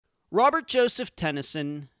Robert Joseph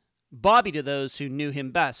Tennyson, Bobby to those who knew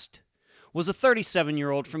him best, was a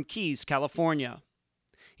 37-year-old from Keys, California.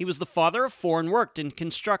 He was the father of four and worked in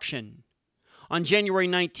construction. On January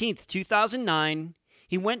 19, 2009,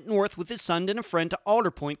 he went north with his son and a friend to Alder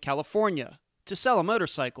Point, California, to sell a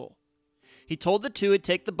motorcycle. He told the two he'd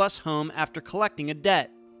take the bus home after collecting a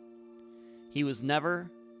debt. He was never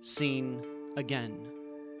seen again.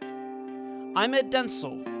 I'm Ed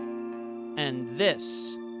Dentzel, and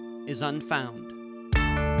this is Unfound.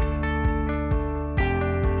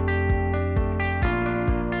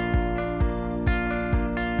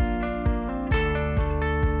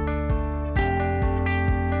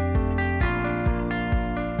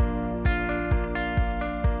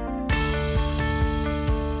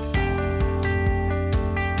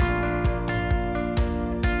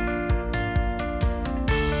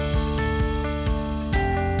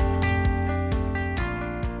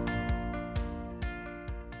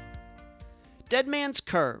 Dead Man's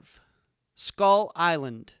Curve, Skull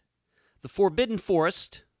Island, The Forbidden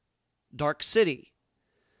Forest, Dark City.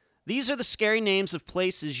 These are the scary names of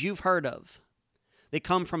places you've heard of. They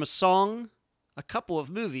come from a song, a couple of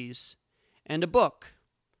movies, and a book.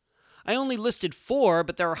 I only listed 4,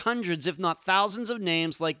 but there are hundreds, if not thousands, of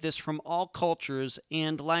names like this from all cultures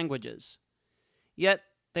and languages. Yet,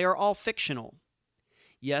 they are all fictional.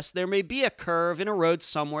 Yes, there may be a curve in a road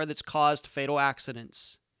somewhere that's caused fatal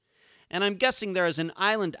accidents. And I'm guessing there is an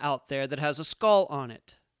island out there that has a skull on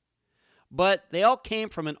it. But they all came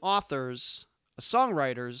from an author's, a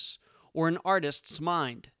songwriter's, or an artist's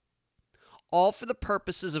mind. All for the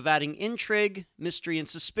purposes of adding intrigue, mystery, and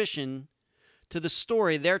suspicion to the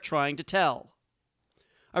story they're trying to tell.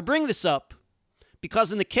 I bring this up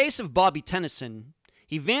because in the case of Bobby Tennyson,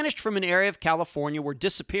 he vanished from an area of California where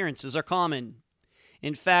disappearances are common.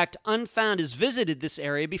 In fact, Unfound has visited this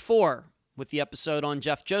area before, with the episode on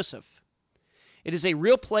Jeff Joseph. It is a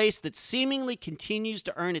real place that seemingly continues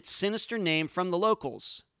to earn its sinister name from the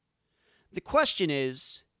locals. The question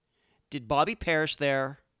is, did Bobby perish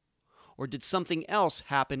there, or did something else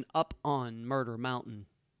happen up on Murder Mountain?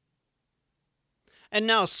 And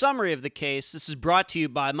now a summary of the case. This is brought to you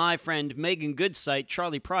by my friend Megan Good's site,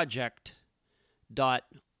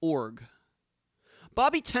 charlieproject.org.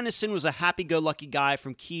 Bobby Tennyson was a happy-go-lucky guy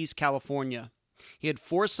from Keys, California. He had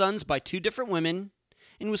 4 sons by 2 different women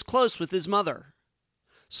and was close with his mother.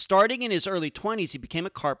 Starting in his early 20s, he became a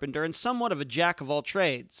carpenter and somewhat of a jack of all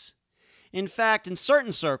trades. In fact, in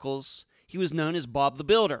certain circles, he was known as Bob the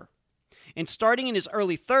Builder. And starting in his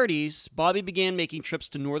early 30s, Bobby began making trips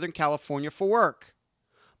to Northern California for work,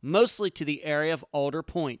 mostly to the area of Alder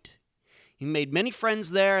Point. He made many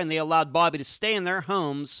friends there, and they allowed Bobby to stay in their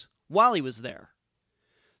homes while he was there.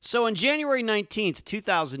 So on January 19th,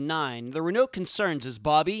 2009, there were no concerns as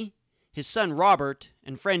Bobby, his son Robert,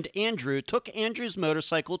 and friend Andrew took Andrew's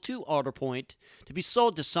motorcycle to Alder Point to be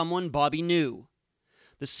sold to someone Bobby knew.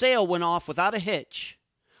 The sale went off without a hitch.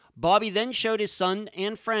 Bobby then showed his son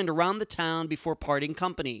and friend around the town before parting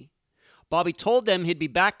company. Bobby told them he'd be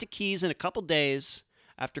back to Keys in a couple days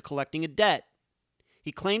after collecting a debt.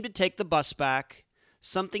 He claimed to take the bus back,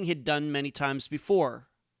 something he'd done many times before.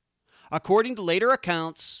 According to later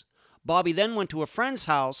accounts, Bobby then went to a friend's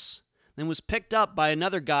house, then was picked up by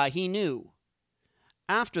another guy he knew.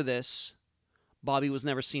 After this, Bobby was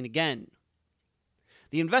never seen again.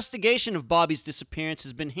 The investigation of Bobby's disappearance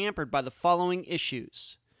has been hampered by the following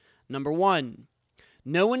issues. Number 1,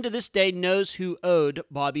 no one to this day knows who owed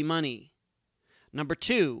Bobby money. Number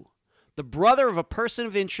 2, the brother of a person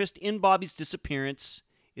of interest in Bobby's disappearance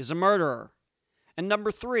is a murderer. And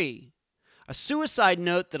number 3, a suicide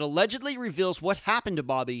note that allegedly reveals what happened to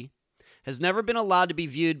Bobby has never been allowed to be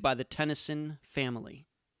viewed by the Tennyson family.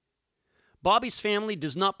 Bobby's family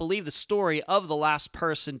does not believe the story of the last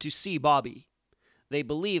person to see Bobby. They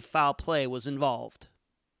believe foul play was involved.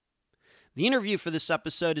 The interview for this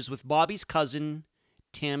episode is with Bobby's cousin,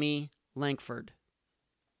 Tammy Langford.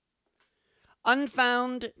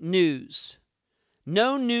 Unfound news.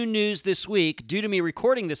 No new news this week due to me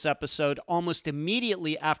recording this episode almost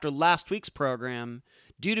immediately after last week's program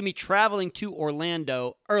due to me traveling to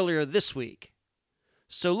Orlando earlier this week.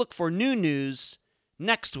 So look for new news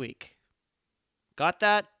next week. Got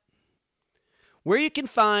that? Where you can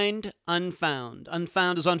find Unfound.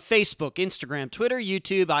 Unfound is on Facebook, Instagram, Twitter,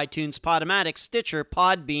 YouTube, iTunes, Podomatic, Stitcher,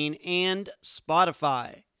 Podbean, and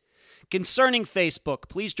Spotify. Concerning Facebook,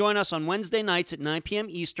 please join us on Wednesday nights at 9 p.m.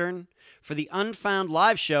 Eastern for the Unfound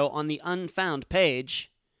live show on the Unfound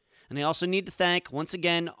page. And I also need to thank, once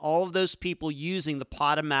again, all of those people using the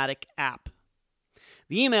Podomatic app.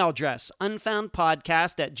 The email address,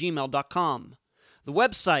 unfoundpodcast@gmail.com. The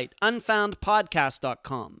website,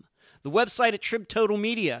 unfoundpodcast.com. The website at Trib Total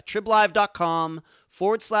Media,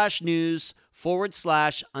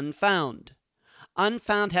 triblive.com/news/unfound.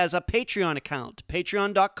 Unfound has a Patreon account,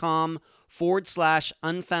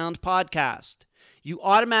 patreon.com/unfound podcast. You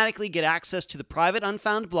automatically get access to the private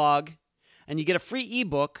Unfound blog, and you get a free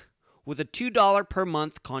ebook with a $2 per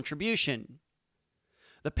month contribution.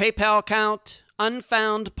 The PayPal account,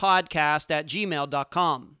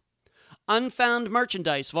 unfoundpodcast@gmail.com. Unfound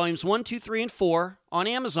Merchandise, Volumes 1, 2, 3, and 4 on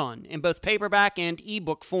Amazon in both paperback and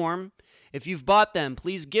ebook form. If you've bought them,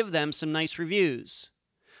 please give them some nice reviews.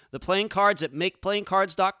 The playing cards at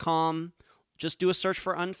makeplayingcards.com. Just do a search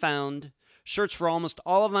for Unfound. Search for almost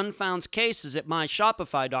all of Unfound's cases at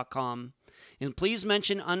myshopify.com. And please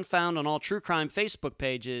mention Unfound on all true crime Facebook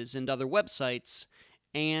pages and other websites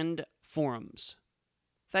and forums.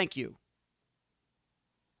 Thank you.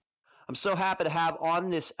 I'm so happy to have on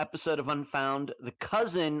this episode of Unfound the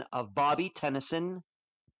cousin of Bobby Tennyson,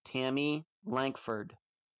 Tammy Lankford.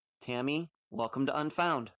 Tammy, welcome to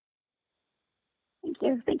Unfound. Thank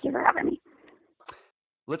you. Thank you for having me.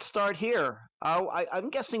 Let's start here. I'm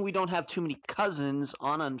guessing we don't have too many cousins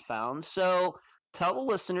on Unfound, so tell the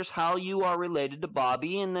listeners how you are related to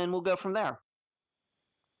Bobby, and then we'll go from there.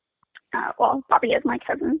 Well, Bobby is my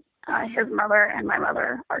cousin. His mother and my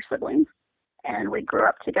mother are siblings, and we grew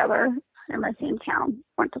up together in the same town,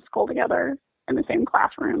 went to school together in the same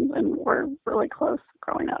classrooms, and were really close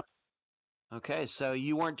growing up. Okay, so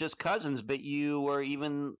you weren't just cousins, but you were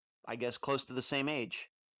even, I guess, close to the same age.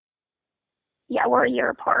 Yeah, we're a year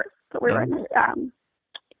apart, but we were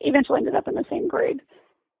eventually ended up in the same grade.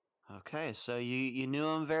 Okay, so you knew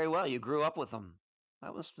him very well. You grew up with him.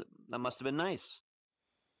 That must have been nice.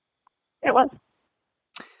 It was.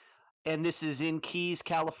 And this is in Keys,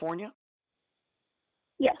 California?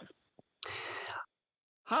 Yes.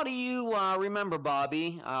 How do you remember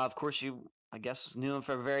Bobby? Of course, you, I guess, knew him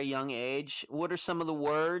from a very young age. What are some of the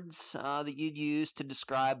words that you'd use to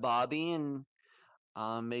describe Bobby? And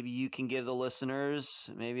maybe you can give the listeners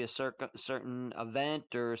maybe a certain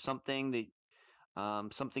event or something that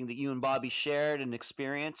you and Bobby shared and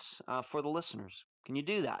experience for the listeners. Can you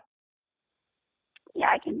do that? Yeah,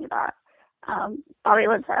 I can do that. Bobby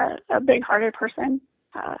was a big-hearted person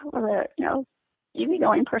with a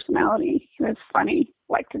easygoing personality. He was funny,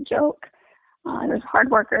 liked to joke. He was a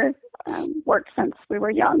hard worker. Worked since we were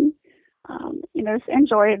young. Just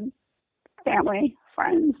enjoyed family,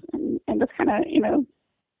 friends, and just kind of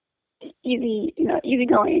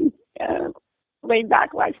easygoing, laid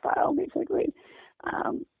back lifestyle basically.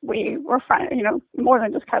 We were friends, more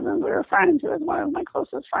than just cousins. We were friends. He was one of my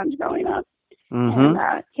closest friends growing up. Mm-hmm.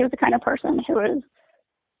 And he was the kind of person who was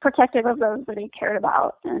protective of those that he cared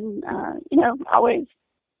about, and always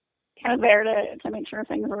kind of there to make sure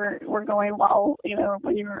things were going well.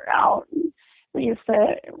 When you were out, and we used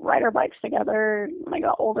to ride our bikes together. When I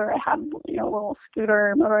got older, I had a little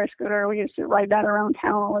motorized scooter. We used to ride that around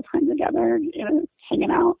town all the time together.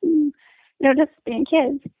 Hanging out and just being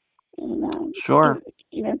kids. And sure.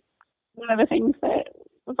 One of the things that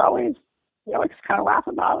was always we always kind of laugh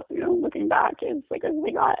about, looking back, is because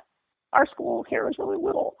our school here was really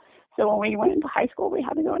little. So when we went into high school, we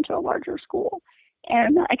had to go into a larger school.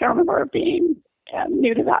 And I can remember being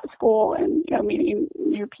new to that school and, meeting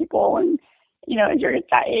new people. And, as you're at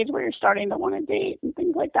that age where you're starting to want to date and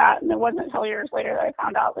things like that. And it wasn't until years later that I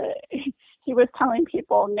found out that he was telling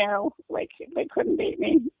people no, like they couldn't date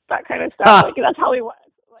me, that kind of stuff. Like that's how he was.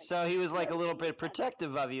 So he was like a little bit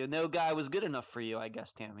protective of you. No guy was good enough for you, I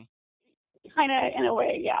guess, Tammy. Kind of, in a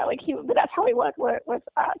way, yeah. But that's how he was with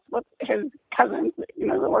us, with his cousins, that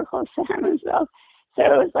were close to him and stuff. So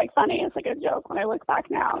it was like funny. It's like a joke when I look back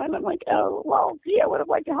now, and I'm like, oh, well, gee, I would have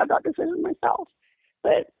liked to have that decision myself.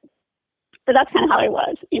 But that's kind of how he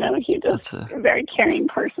was. He just a very caring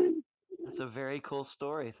person. That's a very cool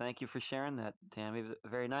story. Thank you for sharing that, Tammy.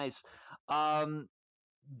 Very nice.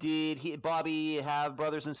 Did Bobby have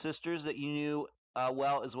brothers and sisters that you knew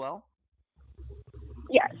well as well?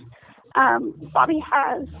 Yes. Bobby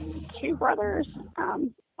has two brothers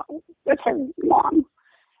with his mom,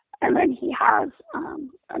 and then he has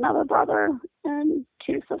another brother and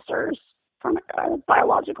two sisters from a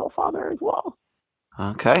biological father as well.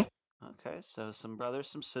 Okay, so some brothers,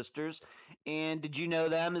 some sisters. And did you know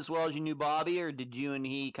them as well as you knew Bobby, or did you and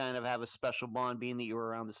he kind of have a special bond being that you were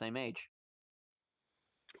around the same age?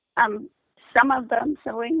 Some of them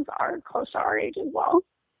siblings are close to our age as well.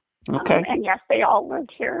 Okay. And yes, they all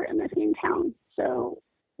lived here in the same town, so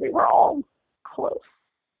we were all close.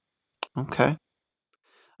 Okay.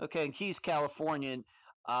 In Keys, California,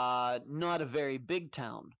 not a very big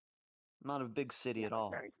town, not a big city at all.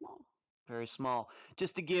 Very small. Very small.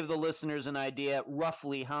 Just to give the listeners an idea,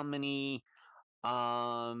 roughly how many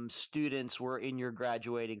students were in your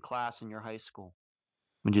graduating class in your high school,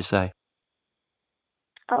 would you say?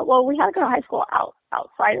 Well, we had to go to high school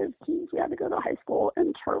outside of Keys. We had to go to high school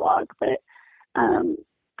in Turlock, but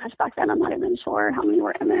gosh, back then I'm not even sure how many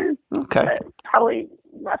were in there. Okay. But probably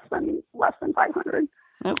less than 500.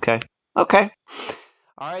 Okay. Okay.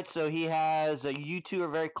 All right. So he has you two are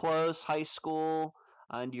very close, high school,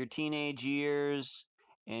 into your teenage years,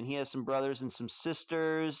 and he has some brothers and some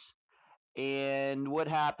sisters. And what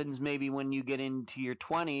happens maybe when you get into your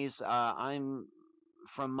 20s? I'm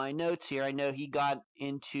from my notes here. I know he got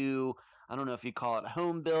into, I don't know if you call it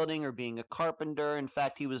home building or being a carpenter. In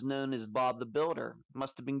fact, he was known as Bob the Builder.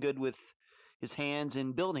 Must have been good with his hands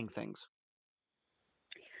in building things.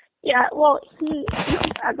 Yeah, well,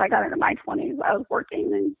 as I got into my 20s, I was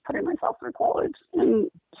working and putting myself through college, and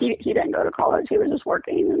he didn't go to college. He was just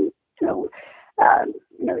working, and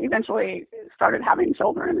eventually started having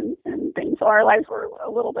children and things. So our lives were a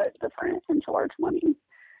little bit different until our 20s.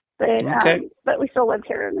 But we still lived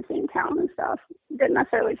here in the same town and stuff. Didn't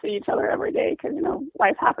necessarily see each other every day because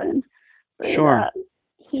life happens. But, Sure.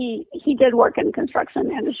 He did work in the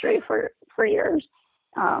construction industry for years.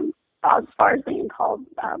 As far as being called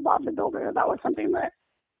Bob the Builder, that was something that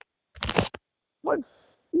was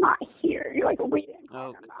not here. We didn't call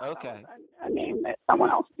him that. Okay. That was a name that someone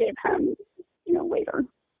else gave him, later.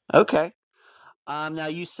 Okay. Now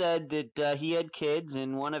you said that he had kids,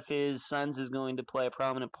 and one of his sons is going to play a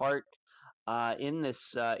prominent part in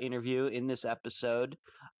this interview, in this episode.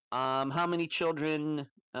 How many children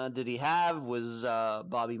did he have? Was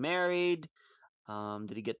Bobby married?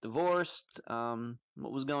 Did he get divorced?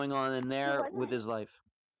 What was going on in there with his life?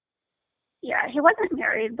 Yeah, he wasn't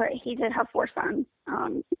married, but he did have 4 sons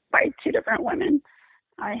by 2 different women.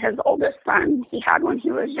 His oldest son, he had when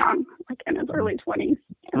he was young, like in his early 20s.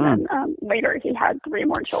 And then later he had 3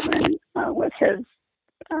 more children with his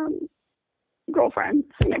girlfriend,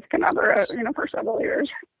 significant other, for several years.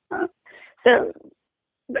 So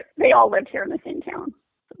they all lived here in the same town.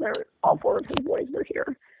 So all 4 of his boys were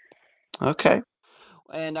here. Okay.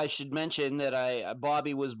 And I should mention that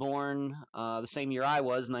Bobby was born the same year I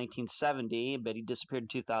was, 1970, but he disappeared in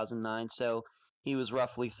 2009. So he was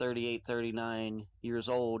roughly 38, 39 years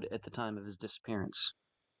old at the time of his disappearance.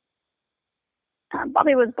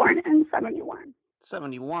 Bobby was born in 71.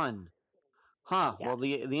 71. Huh. Yeah. Well,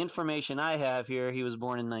 the information I have here, he was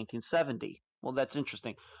born in 1970. Well, that's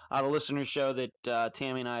interesting. The listeners show that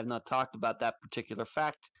Tammy and I have not talked about that particular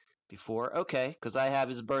fact before. Okay, because I have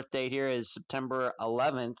his birthday here as September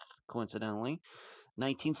 11th, coincidentally.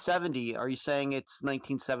 1970. Are you saying it's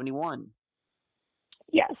 1971?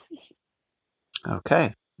 Yes.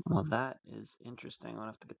 Okay. Well, that is interesting. I'll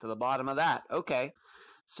have to get to the bottom of that. Okay.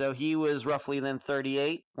 So he was roughly then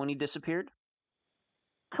 38 when he disappeared?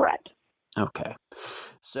 Correct. Okay.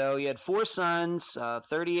 So he had 4 sons,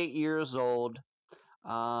 38 years old.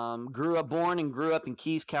 Born and grew up in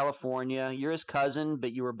Keys, California. You're his cousin,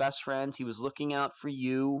 but you were best friends. He was looking out for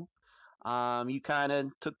you. You kind of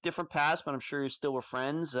took different paths, but I'm sure you still were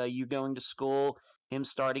friends. You going to school, him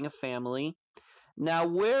starting a family. Now,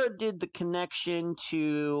 where did the connection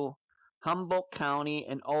to Humboldt County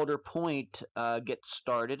and Alder Point get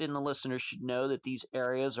started? And the listeners should know that these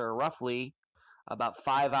areas are roughly about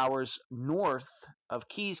 5 hours north of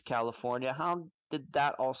Keys, California. How did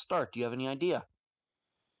that all start? Do you have any idea?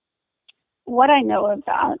 What I know of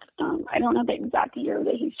that, I don't know the exact year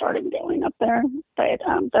that he started going up there, but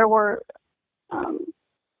there were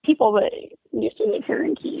people that used to live here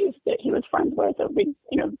in Keys that he was friends with.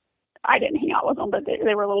 I didn't hang out with them, but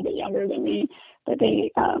they were a little bit younger than me. But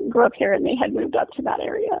they grew up here and they had moved up to that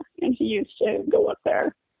area, and he used to go up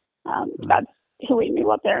there. That's who we knew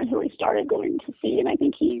up there and who we started going to see. And I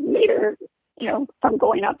think he later, from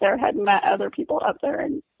going up there, had met other people up there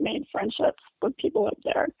and made friendships with people up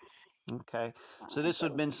there. Okay. So this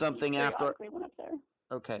would have been something after. Went up there.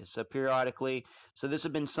 Okay, so periodically. So this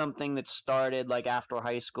had been something that started like after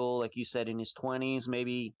high school, like you said, in his 20s,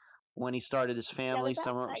 maybe when he started his family,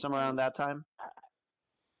 somewhere around that time?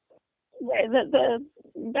 The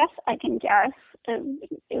best I can guess is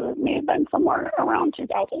it may have been somewhere around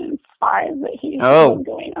 2005 that he was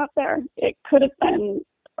going up there. It could have been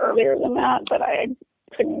earlier than that, but I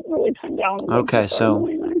couldn't really pin down. Okay,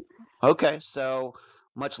 so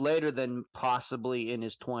much later than possibly in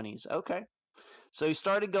his 20s. Okay. So he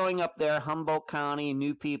started going up there, Humboldt County,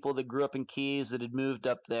 knew people that grew up in Keys that had moved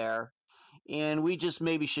up there. And we just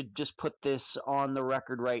maybe should just put this on the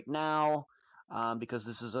record right now because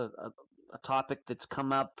this is a topic that's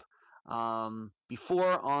come up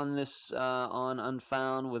before on this on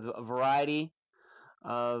Unfound with a variety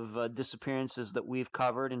of disappearances that we've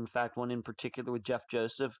covered. In fact, one in particular with Jeff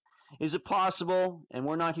Joseph. Is it possible, and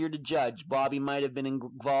we're not here to judge, Bobby might have been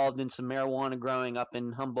involved in some marijuana growing up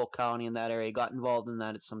in Humboldt County in that area, got involved in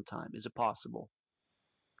that at some time? Is it possible?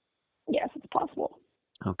 Yes, it's possible.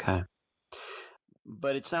 Okay.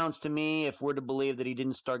 But it sounds to me, if we're to believe that he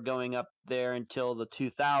didn't start going up there until the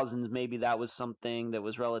 2000s, maybe that was something that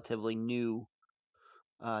was relatively new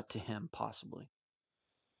to him, possibly.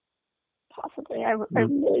 Possibly. I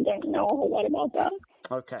really don't know a whole lot about that.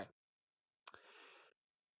 Okay.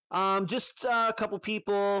 Just a couple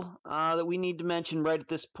people that we need to mention right at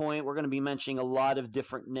this point. We're going to be mentioning a lot of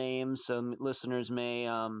different names, so listeners may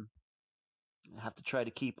have to try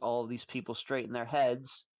to keep all of these people straight in their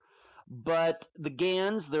heads. But the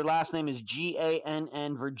Ganns, their last name is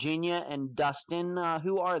Gann, Virginia and Dustin.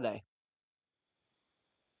 Who are they?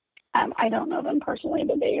 I don't know them personally,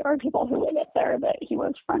 but they are people who live up there that he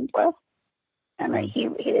was friends with, and that he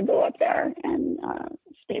would go up there and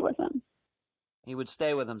stay with them. He would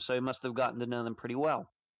stay with them, so he must have gotten to know them pretty well.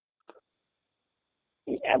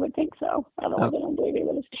 I would think so. Otherwise, I don't believe he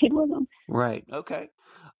would have stayed with them. Right. Okay.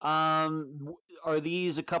 Are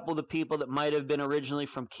these a couple of the people that might have been originally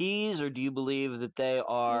from Keys, or do you believe that they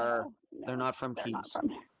are? No, they're not from Keys. Not from,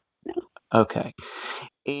 no. Okay.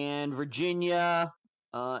 And Virginia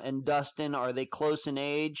and Dustin, are they close in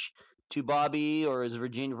age to Bobby, or is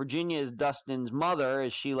Virginia is Dustin's mother?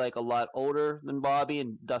 Is she like a lot older than Bobby,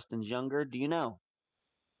 and Dustin's younger? Do you know?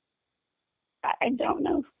 I don't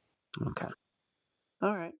know. Okay.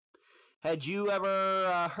 All right. Had you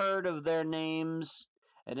ever heard of their names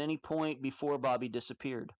at any point before Bobby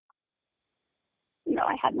disappeared? No,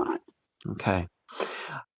 I had not. Okay.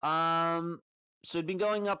 So he'd been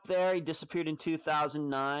going up there. He disappeared in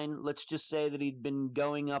 2009. Let's just say that he'd been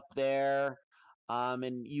going up there.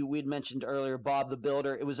 And we'd mentioned earlier Bob the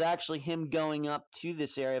Builder. It was actually him going up to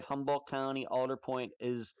this area of Humboldt County. Alder Point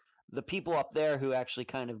is the people up there who actually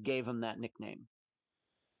kind of gave him that nickname.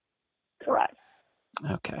 Correct.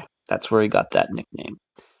 Okay. That's where he got that nickname.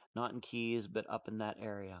 Not in Keys, but up in that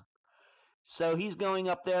area. So he's going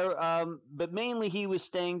up there, but mainly he was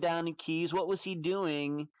staying down in Keys. What was he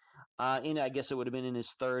doing? I guess it would have been in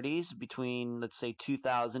his 30s, between, let's say,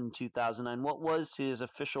 2000 and 2009. What was his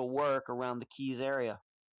official work around the Keys area?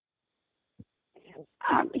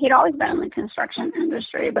 He'd always been in the construction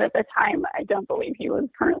industry, but at the time, I don't believe he was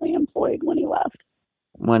currently employed when he left.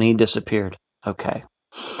 When he disappeared. Okay.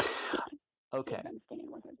 Okay. He'd been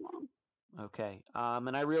staying with his mom. Okay.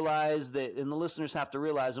 And I realize that, and the listeners have to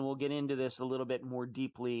realize, and we'll get into this a little bit more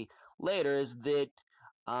deeply later, is that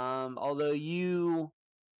although you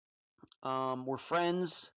were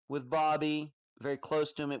friends with Bobby, very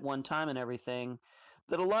close to him at one time and everything,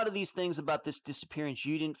 that a lot of these things about this disappearance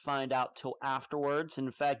you didn't find out till afterwards. And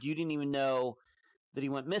in fact, you didn't even know that he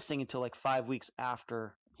went missing until like 5 weeks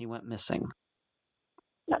after he went missing.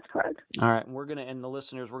 That's correct. All right, and the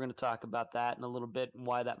listeners, we're going to talk about that in a little bit and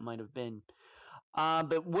why that might have been.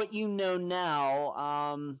 But what you know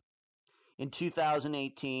now, in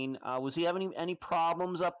 2018, was he having any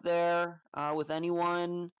problems up there with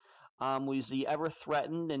anyone? Was he ever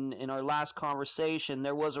threatened? And in our last conversation,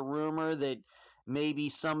 there was a rumor that maybe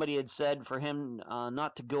somebody had said for him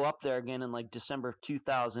not to go up there again in like December of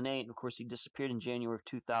 2008. And of course, he disappeared in January of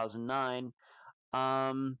 2009.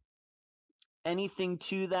 Anything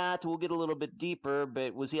to that? We'll get a little bit deeper,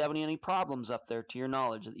 but was he having any problems up there, to your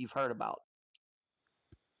knowledge, that you've heard about?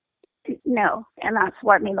 No, and that's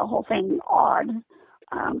what made the whole thing odd.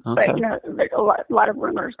 Okay. But a lot of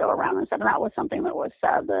rumors go around and stuff, and that was something that was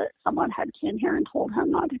said, that someone had came here and told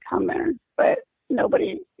him not to come there. But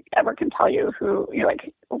nobody ever can tell you who,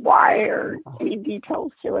 like why or any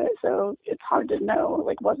details to it. So it's hard to know,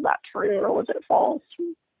 like, was that true or was it false?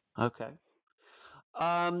 Okay.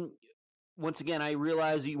 Once again, I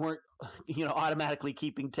realize you weren't, automatically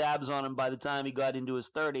keeping tabs on him by the time he got into his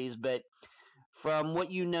 30s, but from what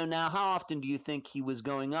you know now, how often do you think he was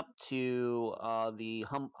going up to the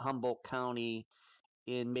Humboldt County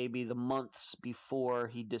in maybe the months before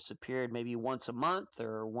he disappeared? Maybe once a month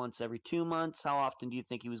or once every 2 months? How often do you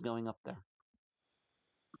think he was going up there?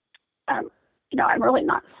 I'm really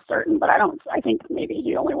not certain, but I think maybe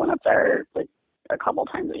he only went up there like a couple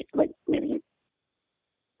times, like maybe,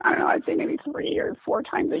 I don't know, I'd say maybe 3 or 4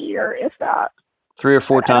 times a year, if that. 3 or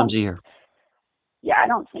 4 times a year. Yeah, I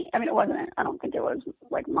don't think it was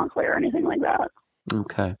like monthly or anything like that.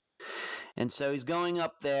 Okay. And so he's going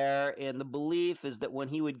up there, and the belief is that when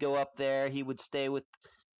he would go up there, he would stay with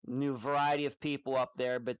Knew a variety of people up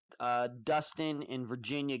there, but Dustin and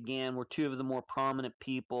Virginia Gann were two of the more prominent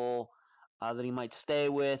people that he might stay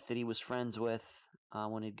with, that he was friends with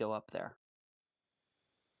when he'd go up there.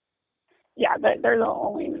 Yeah, they're the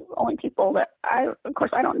only people that of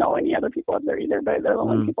course, I don't know any other people up there either, but they're the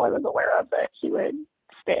only people I was aware of that he would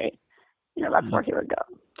stay. That's where he would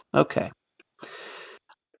go. Okay.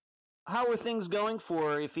 How were things going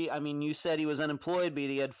for you said he was unemployed, but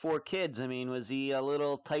he had 4 kids. Was he a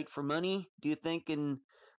little tight for money, do you think, in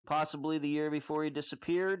possibly the year before he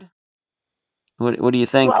disappeared? What do you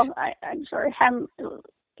think? Well, I'm sure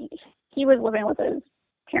he was living with his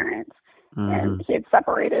parents, and he had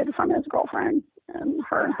separated from his girlfriend, and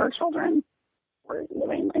her children were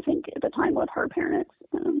living, I think, at the time with her parents.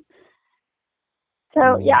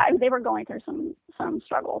 So yeah, they were going through some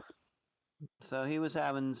struggles. So he was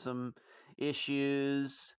having some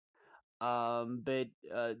issues, but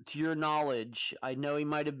to your knowledge, I know he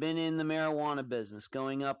might have been in the marijuana business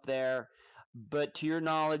going up there, but to your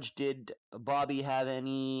knowledge, did Bobby have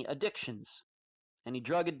any addictions? Any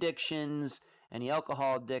drug addictions, any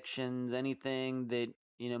alcohol addictions, anything that,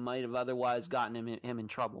 might have otherwise gotten him in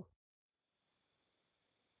trouble?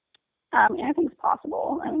 I think it's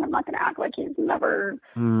possible. I'm not going to act like he's never,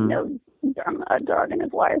 done a drug in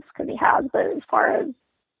his life, because he has. But as far as,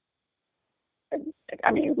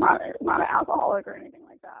 he's not an alcoholic or anything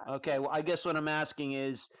like that. Okay, well, I guess what I'm asking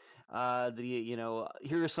is,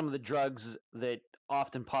 here are some of the drugs that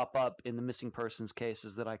often pop up in the missing persons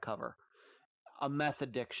cases that I cover. A meth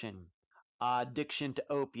addiction, addiction to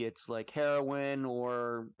opiates like heroin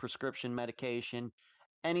or prescription medication,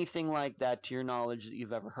 anything like that, to your knowledge, that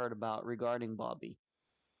you've ever heard about regarding Bobby?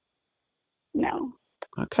 No.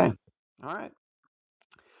 Okay. All right.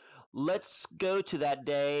 Let's go to that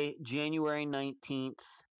day, January 19th,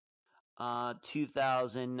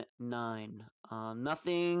 2009.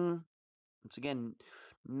 Nothing, once again,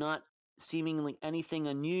 not seemingly anything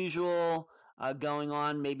unusual going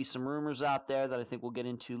on. Maybe some rumors out there that I think we'll get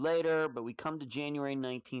into later, but we come to January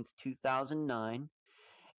 19th, 2009.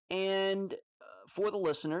 And for the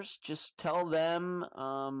listeners, just tell them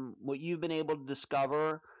what you've been able to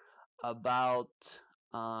discover about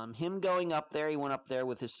him going up there. He went up there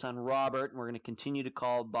with his son Robert, and we're going to continue to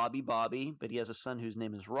call Bobby, but he has a son whose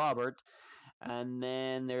name is Robert. And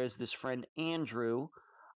then there's this friend Andrew.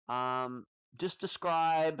 Just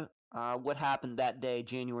describe what happened that day,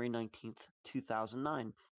 January 19th,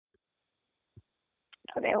 2009.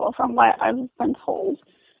 Okay, well, from what I've been told,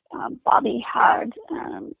 Bobby had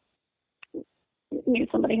knew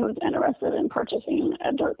somebody who was interested in purchasing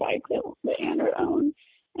a dirt bike that Andrew owned.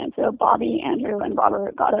 And so Bobby, Andrew, and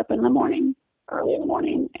Robert got up in the morning, early in the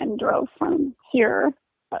morning, and drove from here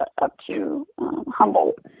up to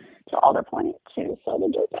Humboldt to Alder Point to sell the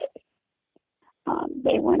dirt bike.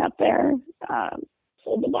 They went up there,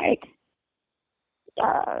 sold the bike,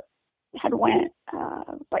 had went,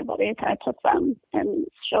 like Bobby kind of took them and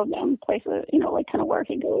showed them places, like kind of where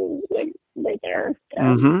he goes, like right there,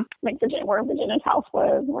 like where Virginia's house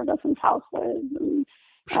was, where Dustin's house was, and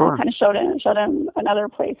kind of showed him another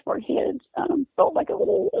place where he had built like a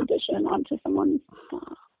little addition onto someone's,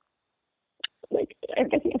 like I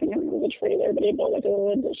think it was a tree there, but he built like a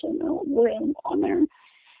little addition, a little room on there,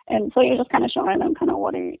 and so he was just kind of showing them kind of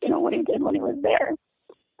what he did when he was there.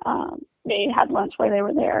 They had lunch while they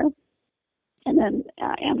were there. And then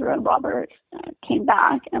Andrew and Robert came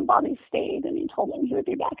back, and Bobby stayed, and he told them he would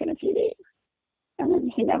be back in a few days. And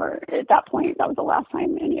then he never, at that point, that was the last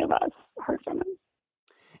time any of us heard from him.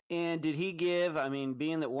 And did he give,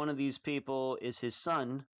 being that one of these people is his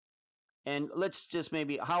son, and let's just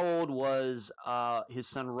maybe, how old was his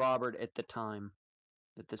son Robert at the time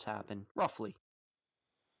that this happened, roughly?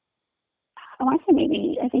 I want to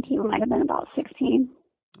say I think he might have been about 16.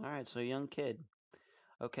 All right, so a young kid.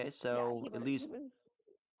 Okay, so at least,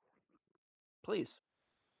 please.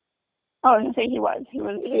 Oh, I was going to say he was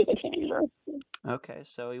a teenager. Okay,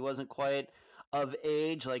 so he wasn't quite of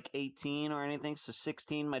age, like 18 or anything, so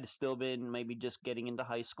 16 might have still been maybe just getting into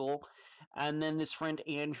high school. And then this friend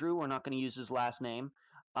Andrew, we're not going to use his last name.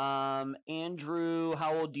 Andrew,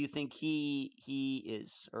 how old do you think he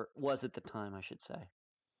is, or was at the time, I should say?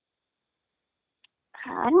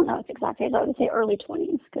 I don't know his exact age. I would say early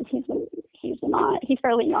 20s, because he's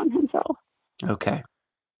fairly young himself. Okay.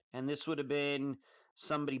 And this would have been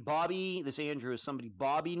this Andrew is somebody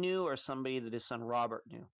Bobby knew, or somebody that his son Robert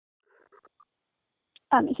knew?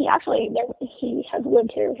 He has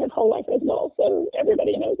lived here his whole life as well, so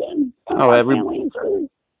everybody knows him. Families are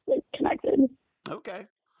connected. Okay.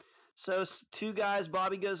 So 2 guys,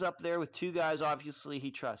 Bobby goes up there with 2 guys obviously he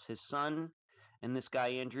trusts, his son and this guy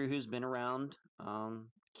Andrew, who's been around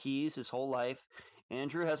Keys his whole life.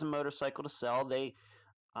 Andrew has a motorcycle to sell.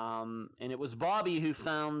 And it was Bobby who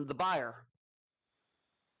found the buyer.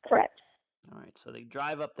 Correct. All right, so they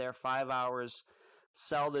drive up there 5 hours,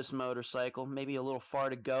 sell this motorcycle. Maybe a little far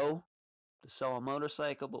to go to sell a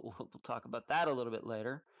motorcycle, but we'll talk about that a little bit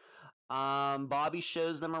later. Bobby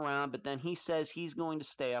shows them around, but then he says he's going to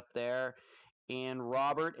stay up there. And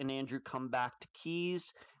Robert and Andrew come back to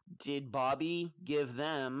Keys. Did Bobby give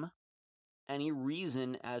them any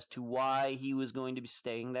reason as to why he was going to be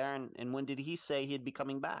staying there? And when did he say he'd be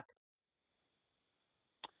coming back?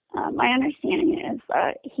 My understanding is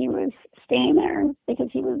that he was staying there because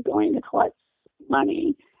he was going to collect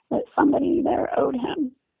money that somebody there owed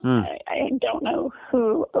him. I don't know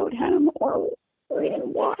who owed him or even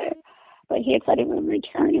why, but he had said he would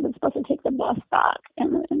return. He was supposed to take the bus back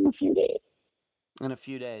in a few days. In a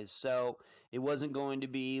few days. So it wasn't going to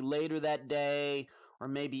be later that day or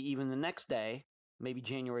maybe even the next day, maybe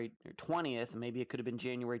January 20th, maybe it could have been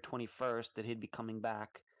January 21st that he'd be coming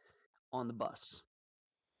back on the bus.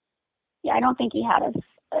 Yeah, I don't think he had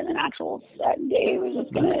an actual set day. He was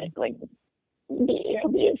just going to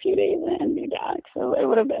be a few days and be back. So it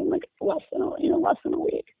would have been like less than a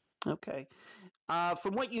week. Okay.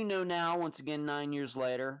 From what you know now, once again, 9 years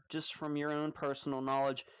later, just from your own personal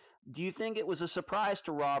knowledge, do you think it was a surprise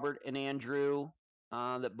to Robert and Andrew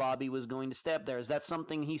that Bobby was going to stay up there? Is that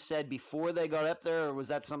something he said before they got up there, or was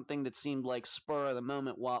that something that seemed like spur of the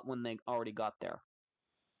moment when they already got there?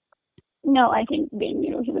 No, I think they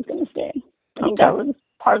knew he was going to stay. I think that was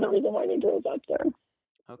part of the reason why they drove up there.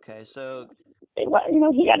 Okay, so he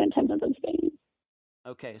got intentions of staying.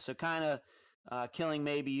 Okay, so kind of killing,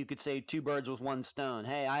 maybe you could say, two birds with one stone.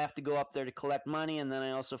 Hey, I have to go up there to collect money, and then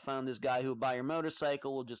I also found this guy who would buy your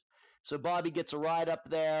motorcycle. So Bobby gets a ride up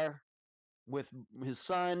there with his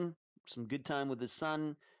son, some good time with his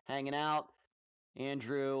son, hanging out,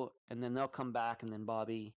 Andrew, and then they'll come back, and then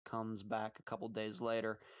Bobby comes back a couple days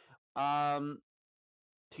later. To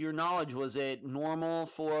your knowledge, was it normal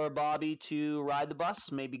for Bobby to ride the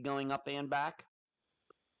bus, maybe going up and back?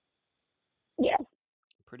 Yeah.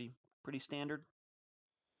 Pretty standard?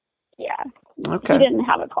 Yeah. Okay. He didn't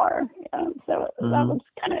have a car, so that was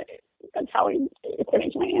that's how he,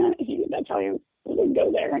 according to my aunt, that's how he would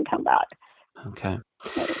go there and come back. Okay.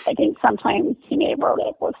 I think sometimes he may have rode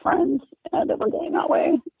up with friends that were going that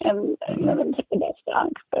way, and then take the bus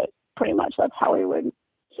back. But pretty much that's how he would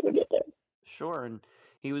get there. Sure, and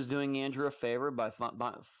he was doing Andrew a favor by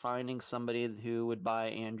finding somebody who would buy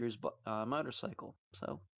Andrew's motorcycle.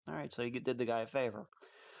 So, all right, so he did the guy a favor.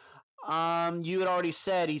 You had already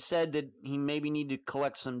said he said that he maybe needed to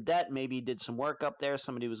collect some debt. Maybe he did some work up there.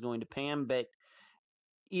 Somebody was going to pay him, but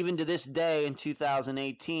even to this day in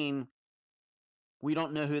 2018, we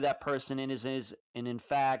don't know who that person is. And in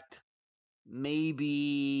fact,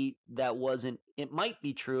 maybe that wasn't. It might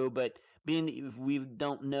be true, but being that we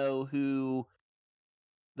don't know who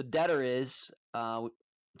the debtor is,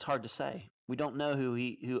 it's hard to say. We don't know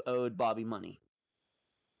who owed Bobby money.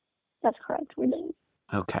 That's correct. We didn't.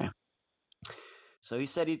 Okay. So he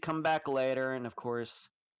said he'd come back later, and of course,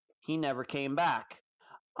 he never came back.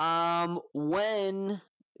 When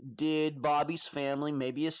did Bobby's family,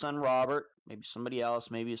 maybe his son Robert, maybe somebody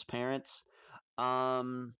else, maybe his parents,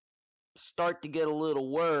 start to get a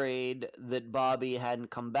little worried that Bobby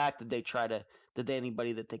hadn't come back? Did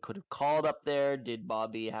anybody that they could have called up there? Did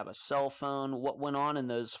Bobby have a cell phone? What went on in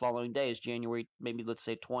those following days? January, maybe let's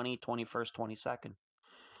say 20, 21st, 22nd.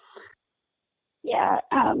 Yeah,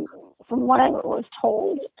 from what I was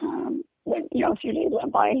told, when a few days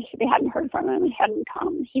went by, they hadn't heard from him. He hadn't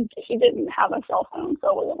come. He didn't have a cell phone, so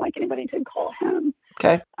it wasn't like anybody could call him.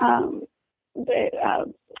 Okay.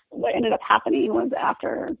 What ended up happening was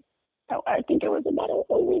after, I think it was about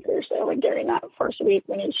a week or so, like during that first week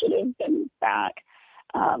when he should have been back,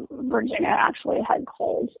 Virginia actually had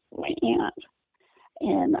called my aunt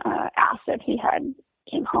and asked if he had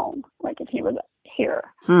came home, like if he was here.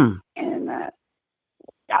 And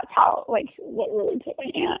that's how, what really put my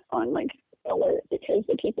aunt on, alert, because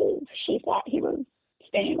the people she thought he was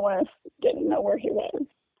staying with didn't know where he was.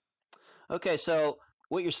 Okay, so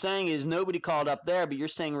what you're saying is nobody called up there, but you're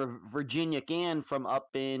saying Virginia Gann from up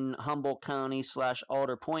in Humboldt County /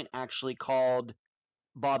 Alder Point actually called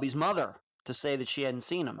Bobby's mother to say that she hadn't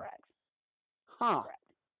seen him. Correct. Huh. Correct.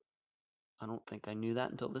 I don't think I knew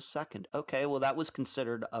that until this second. Okay, well, that was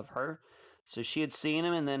considered of her. So she had seen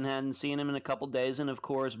him and then hadn't seen him in a couple days. And, of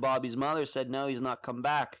course, Bobby's mother said, no, he's not come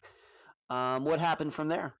back. What happened from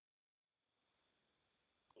there?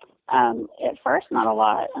 At first, not a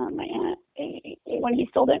lot. My aunt, when he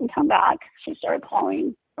still didn't come back, she started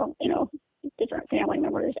calling, different family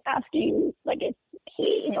members asking, if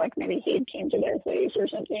he like maybe he came to their place or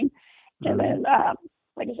something. And Mm-hmm. then,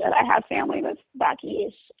 like I said, I have family that's back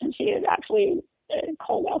east, and she had actually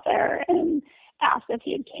called out there and asked if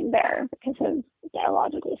he had came there because his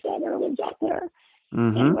biological father lives out there.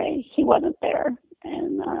 Mm-hmm. Anyway, he wasn't there,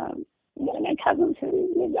 and one of my cousins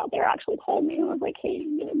who lives out there actually called me and was like, "Hey,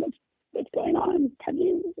 what's going on? Have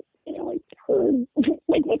you like heard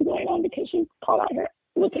like what's going on?" Because she called out here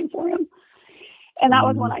looking for him, and that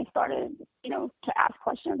was Mm-hmm. when I started to ask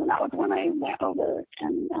questions, and that was when I went over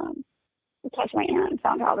and talked to my aunt and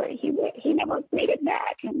found out that he never made it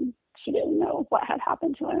back, and she didn't know what had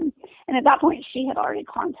happened to him. And at that point, she had already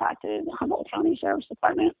contacted Humboldt County Sheriff's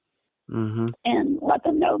Department Mm-hmm. and let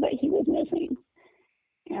them know that he was missing.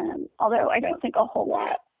 And although I don't think a whole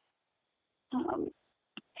lot um,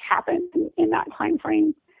 happened in that time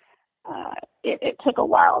frame, it took a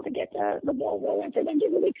while to get the ball rolling for them to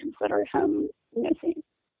really consider him missing.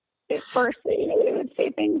 At first, they would say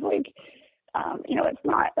things like, it's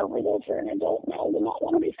not illegal for an adult male to not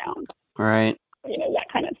want to be found, Right. that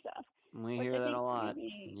kind of stuff. We Which hear I that a think lot.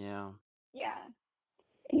 maybe, Yeah. yeah,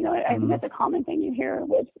 I think Mm-hmm. that's a common thing you hear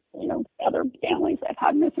with, other families that have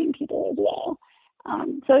had missing people as well.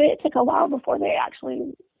 So it took a while before they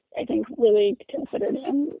actually, I think, really considered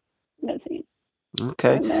him missing.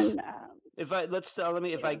 Okay. And then, If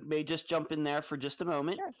I may just jump in there for just a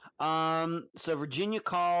moment. sure. So Virginia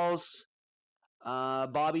calls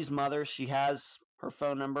Bobby's mother. She has her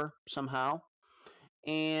phone number somehow.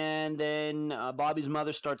 And then Bobby's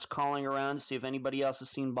mother starts calling around to see if anybody else has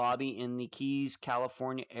seen Bobby in the Keys,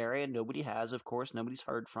 California area. Nobody has, of course. Nobody's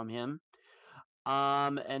heard from him.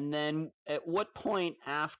 And then at what point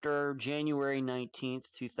after January 19th,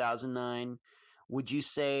 2009, would you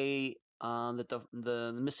say that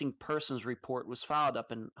the missing persons report was filed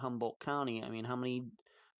up in Humboldt County? I mean, how many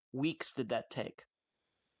weeks did that take?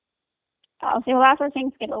 See, well, that's where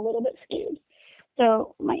things get a little bit skewed.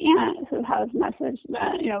 So my aunt, who has messaged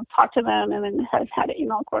that, talked to them and then has had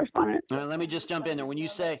email correspondence with Let me them, just jump in letting there. them When you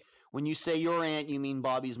know that. say your aunt, you mean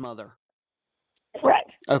Bobby's mother.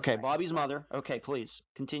 Correct. Okay, Bobby's mother. Okay, please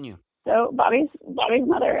continue. So Bobby's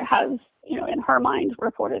mother has, in her mind,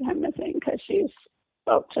 reported him missing because she's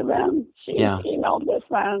spoke to them, she's Yeah. emailed with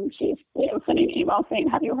them, she's sending emails saying,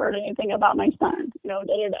 "Have you heard anything about my son?"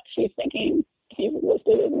 She's thinking he's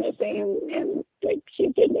listed as missing, and like she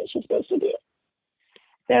did what she's supposed to do.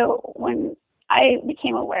 So when I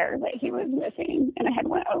became aware that he was missing, and I had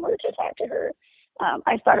went over to talk to her,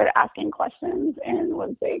 I started asking questions and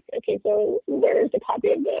was like, "Okay, so where's the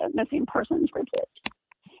copy of the missing persons report?"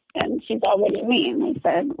 And she's all, "What do you mean?" I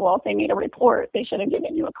said, "Well, if they made a report, they should have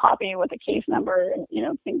given you a copy with a case number and,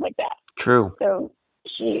 things like that." True. So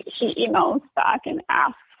she emails back and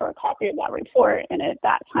asks for a copy of that report. And at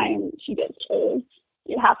that time, she gets told,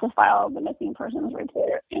 "You have to file the missing persons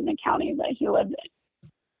report in the county that he lived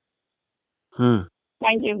Hmm. in."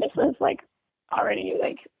 Mind you, this was like already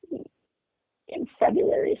like in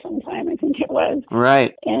February sometime, I think it was.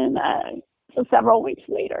 Right. And so several weeks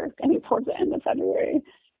later, I mean, towards the end of February.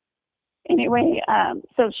 Anyway,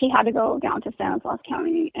 so she had to go down to Stanislaus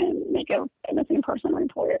County and make a missing person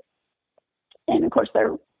report. And of course,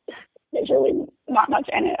 there's really not much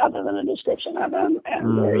in it other than a description of him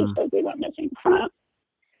and where he supposedly went missing from.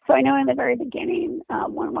 So I know in the very beginning,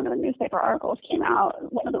 when one of the newspaper articles came out,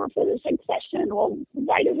 one of the reporters had questioned, "Well,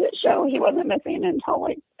 why does it show he wasn't missing until,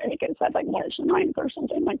 like, I think it said like March 9th or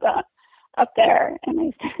something like that up there?" And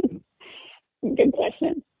I said, "Good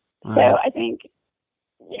question." Right. So I think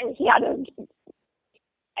he had to.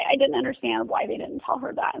 I didn't understand why they didn't tell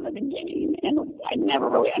her that in the beginning, and I never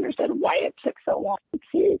really understood why it took so long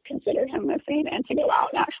to consider him missing and to go out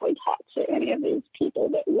and actually talk to any of these people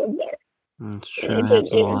that lived there. That's true.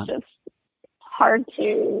 That's a It was lot. just hard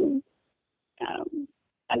to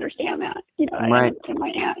understand that, Right. and my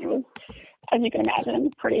aunt was, as you can imagine,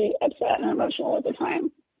 pretty upset and emotional at the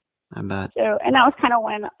time. I bet. So, and that was kind of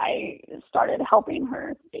when I started helping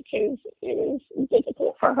her because it was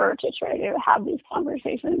difficult for her to try to have these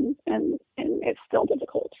conversations, and it's still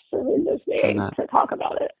difficult for her this day to talk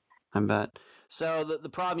about it. I bet. So the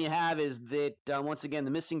problem you have is that once again,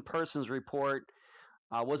 the missing persons report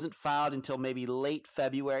wasn't filed until maybe late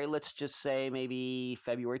February. Let's just say maybe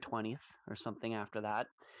February 20th or something after that.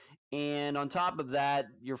 And on top of that,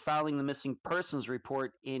 you're filing the missing persons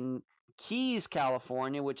report in Keys,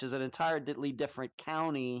 California, which is an entirely different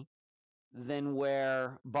county than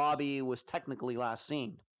where Bobby was technically last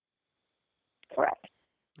seen. Correct.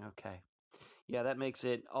 Okay. Yeah, that makes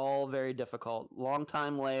it all very difficult. Long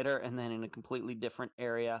time later, and then in a completely different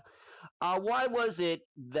area. Why was it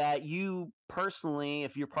that you personally,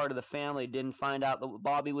 if you're part of the family, didn't find out that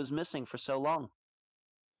Bobby was missing for so long?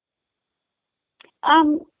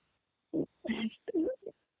 Um,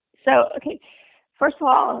 so okay, first of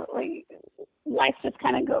all, like life just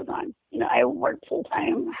kind of goes on. I work full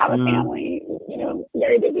time, have a Mm-hmm. family,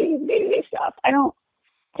 very busy day-to-day stuff. I don't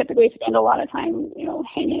typically spend a lot of time,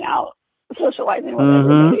 hanging out, socializing with Mm-hmm.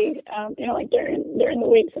 everybody, like during the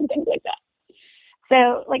weeks and things like that.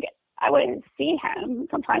 So like I would see him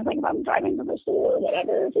sometimes, like if I'm driving to the store or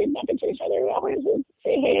whatever, if we bump into each other, we always would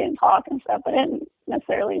say hey and talk and stuff, but I didn't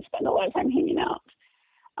necessarily spend a lot of time hanging out.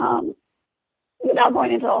 Um, Without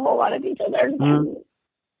going into a whole lot of detail, there's Mm-hmm. been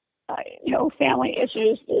family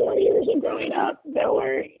issues through our years of growing up. There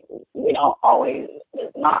were we don't always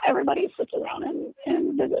not everybody sits around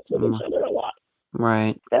and visits with each other a lot.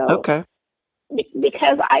 Right. So Okay.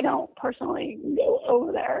 because I don't personally go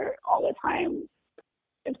over there all the time,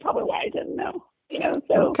 it's probably why I didn't know.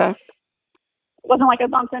 So Okay. it wasn't like I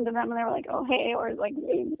bumped into them and they were like, "Oh, hey," or like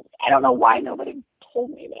I don't know why nobody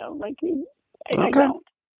told me though. Like I Okay. don't.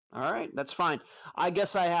 All right. That's fine. I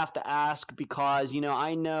guess I have to ask because,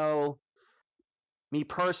 I know me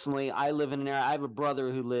personally, I live in an area, I have a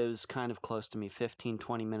brother who lives kind of close to me, 15,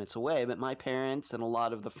 20 minutes away, but my parents and a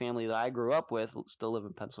lot of the family that I grew up with still live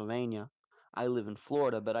in Pennsylvania. I live in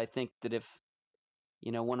Florida, but I think that if,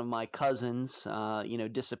 one of my cousins,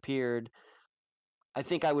 disappeared, I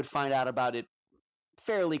think I would find out about it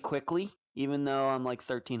fairly quickly, even though I'm like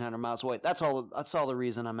 1,300 miles away. That's all the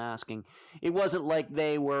reason I'm asking. It wasn't like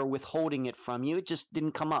they were withholding it from you. It just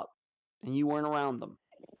didn't come up and you weren't around them.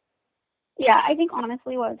 Yeah, I think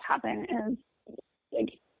honestly what's happened is like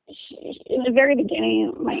in the very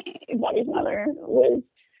beginning, my Bobby's mother was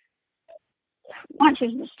one,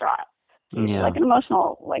 she's distraught. She's Yeah, like an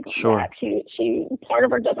emotional sure. wreck. She part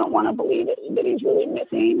of her doesn't want to believe that he's really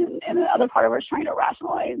missing, and the other part of her is trying to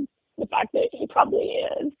rationalize the fact that he probably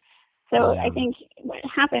is. So I Yeah. think what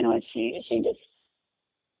happened was she just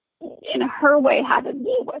in her way had to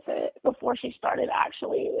deal with it before she started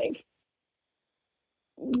actually like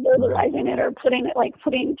Right. verbalizing it or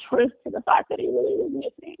putting truth to the fact that he really was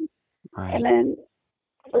missing. And Right. then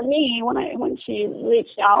for me, when she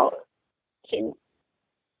reached out to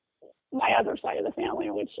my other side of the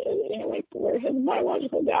family, which is like where his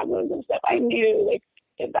biological dad lives and stuff, I knew like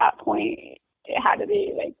at that point it had to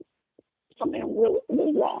be like something really,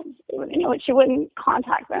 really wrong. It was, she wouldn't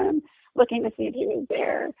contact them looking to see if he was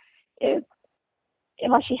there, if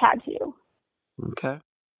unless she had to. Okay.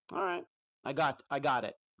 All right. I got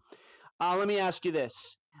it. Let me ask you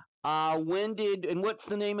this. And what's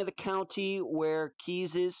the name of the county where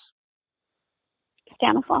Keys is?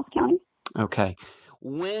 Stanislaus County. Okay.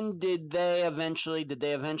 When did they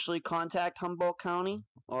eventually contact Humboldt County,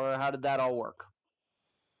 or how did that all work?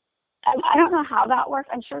 I don't know how that worked.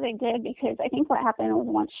 I'm sure they did because I think what happened was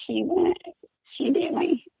once she being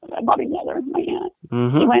my Bobby's mother, my aunt,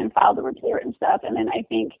 she Mm-hmm. went and filed the report and stuff, and then I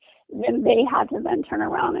think then they had to then turn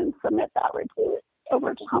around and submit that report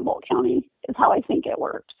over to Humboldt County. Is how I think it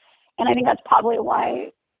worked, and I think that's probably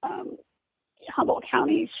why um, Humboldt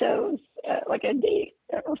County shows like a date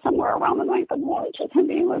or somewhere around the 9th of March of him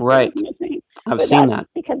being listed as Right. missing. I've But seen that's that.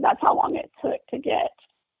 because that's how long it took to get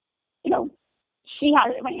you know,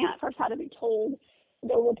 my aunt first had to be told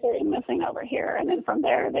they're reporting missing over here. And then from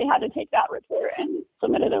there, they had to take that report and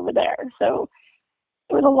submit it over there. So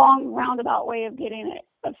it was a long roundabout way of getting it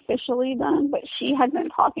officially done. But she had been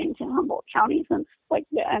talking to Humboldt County since like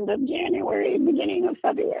the end of January, beginning of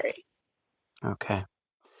February. Okay.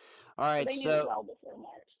 All So right. they knew So, well before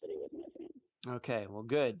March that he was missing. okay. Well,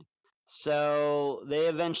 good. So they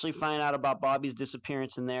eventually find out about Bobby's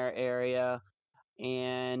disappearance in their area,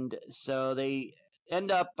 and so they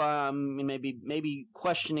end up maybe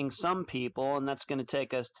questioning some people, and that's going to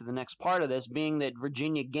take us to the next part of this, being that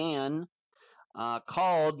Virginia Gann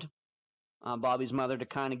called Bobby's mother to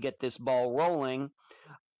kind of get this ball rolling.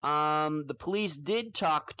 The police did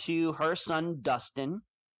talk to her son Dustin,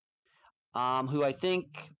 who I think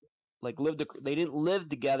they didn't live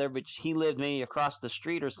together, but he lived maybe across the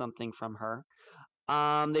street or something from her.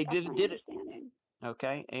 They That's did my did it. understanding.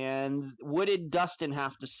 Okay, and what did Dustin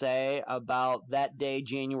have to say about that day,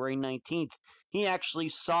 January 19th? He actually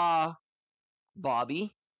saw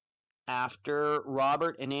Bobby after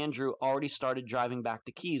Robert and Andrew already started driving back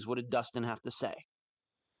to Keys. What did Dustin have to say?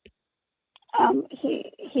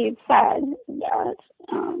 He said that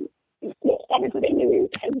obviously they knew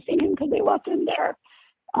he had seen him because they left him there.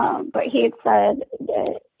 But he had said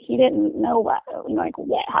that he didn't know what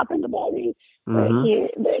happened to Bobby, but Mm-hmm. he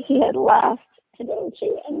had left to go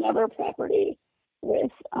to another property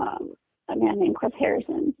with a man named Chris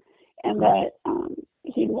Harrison, and that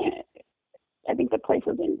he went. I think the place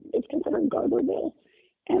is considered Garberville,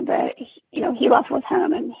 and that he he left with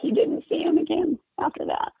him, and he didn't see him again after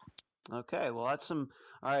that. Okay, well, that's some.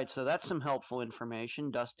 All right, so that's some helpful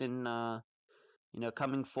information, Dustin.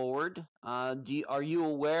 Coming forward. Are you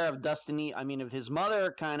aware of Dustin? I mean, if his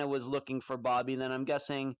mother kind of was looking for Bobby, then I'm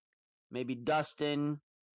guessing maybe Dustin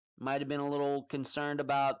might have been a little concerned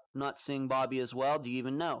about not seeing Bobby as well. Do you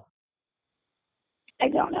even know? I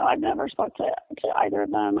don't know. I've never spoke to either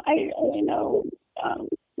of them. I only know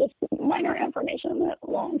just minor information that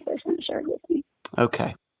law enforcement shared with me.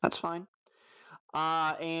 Okay, that's fine.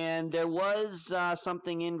 And there was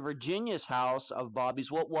something in Virginia's house of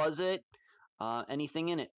Bobby's. What was it? Anything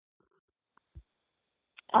in it?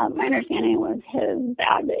 My understanding was his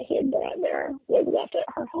bag that he had brought there was left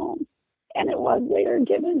at her home, and it was later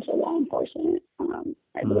given to law enforcement.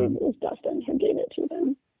 I believe it was Dustin who gave it to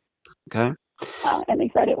them. Okay. And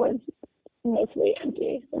they said it was mostly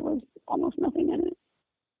empty. There was almost nothing in it.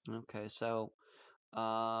 Okay, so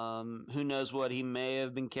who knows what he may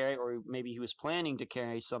have been carrying, or maybe he was planning to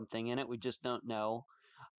carry something in it. We just don't know.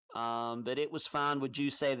 But it was found. Would you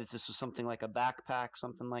say that this was something like a backpack,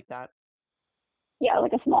 something like that? Yeah,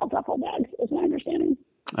 like a small duffel bag is my understanding.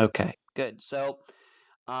 Okay, good. So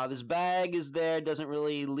this bag is there, doesn't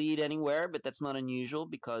really lead anywhere, but that's not unusual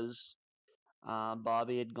because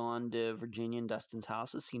Bobby had gone to Virginia and Dustin's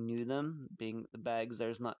houses. He knew them. Being the bags there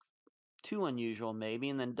is not too unusual, maybe.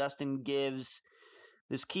 And then Dustin gives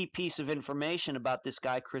this key piece of information about this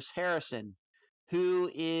guy, Chris Harrison.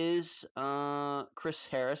 Who is Chris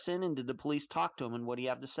Harrison, and did the police talk to him, and what do you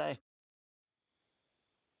have to say?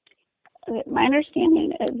 My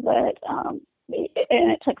understanding is that,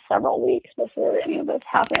 and it took several weeks before any of this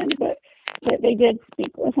happened, but that they did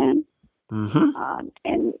speak with him. Mm-hmm.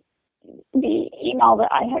 And the email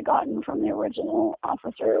that I had gotten from the original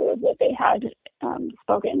officer was that they had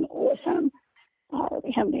spoken with him,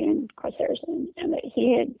 him being Chris Harrison, and that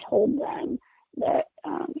he had told them that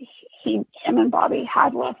him and Bobby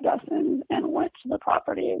had left Dustin and went to the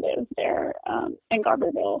property that was there in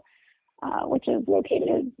Garberville, which is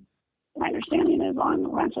located, my understanding is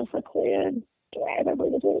on Rancho Sequoia Drive, I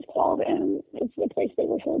believe is what it's called, and it's the place they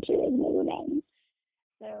refer to as Murder Mountain.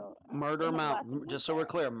 So Murder Mountain, just so we're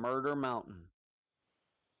clear, Murder Mountain.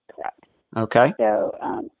 Correct. Okay. So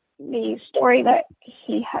the story that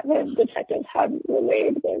the detectives had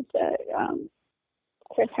relayed was that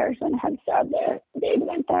Chris Harrison had said that they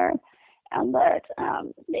went there and that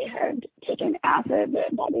they had taken acid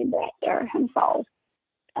that Bobby brought there himself,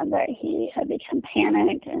 and that he had become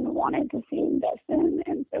panicked and wanted to see Dustin,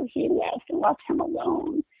 and so he left him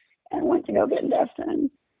alone and went to go get Dustin,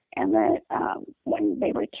 and that when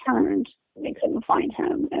they returned, they couldn't find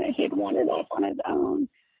him, and he had wandered off on his own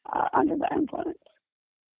under the influence.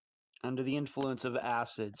 Under the influence of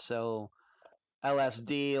acid, so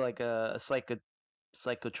LSD, like a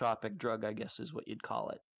psychotropic drug, I guess is what you'd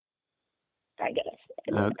call it. I guess.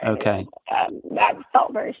 Okay. That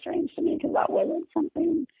felt very strange to me because that wasn't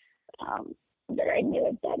something that I knew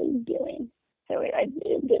of Bobby doing. So it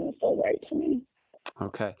didn't feel right to me.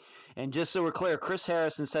 Okay. And just so we're clear, Chris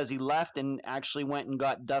Harrison says he left and actually went and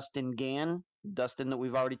got Dustin Gann, Dustin that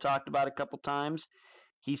we've already talked about a couple times.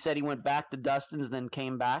 He said he went back to Dustin's, then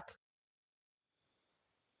came back.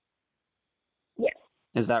 Yes.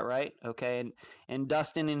 Is that right? Okay. And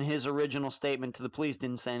Dustin, in his original statement to the police,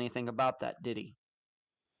 didn't say anything about that, did he?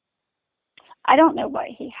 I don't know what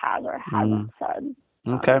he has or hasn't said.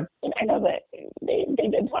 Okay. I know that they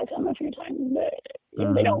did talk to him a few times,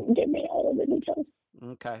 but they don't give me all of the details.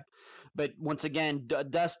 Okay. But once again,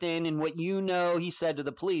 Dustin, and what you know, he said to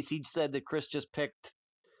the police, he said that Chris just picked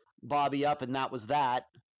Bobby up and that was that.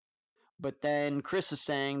 But then Chris is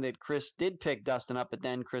saying that Chris did pick Dustin up, but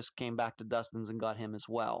then Chris came back to Dustin's and got him as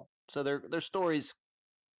well. So their stories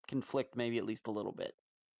conflict maybe at least a little bit.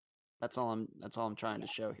 That's all I'm trying to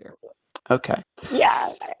show here. Okay.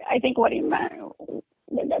 Yeah, I think what he meant,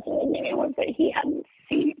 what definitely meaning was that he hadn't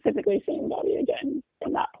physically seen Bobby again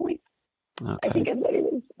from that point. Okay. I think is what he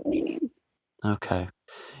was meaning. Okay.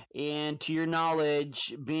 And to your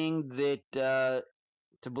knowledge, being that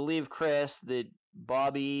to believe Chris that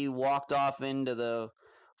Bobby walked off into the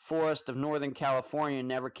forest of Northern California and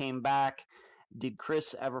never came back, did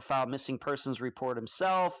Chris ever file a missing persons report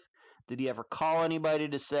himself? Did he ever call anybody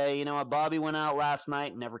to say, you know what, Bobby went out last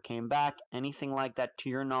night and never came back? Anything like that to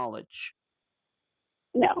your knowledge?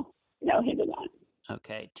 No, he did not.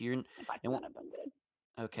 Okay. In fact, none of them did.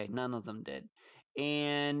 Okay, none of them did.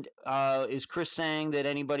 And is Chris saying that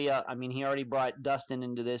anybody else, I mean, he already brought Dustin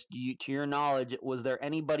into this. To your knowledge, was there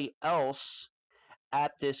anybody else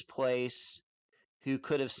at this place who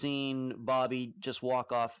could have seen Bobby just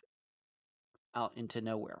walk off out into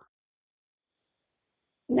nowhere?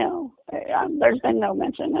 No, there's been no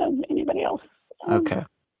mention of anybody else. Okay.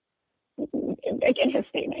 In his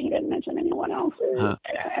statement, he didn't mention anyone else,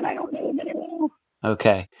 and I don't know of anyone else.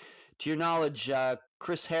 Okay. To your knowledge,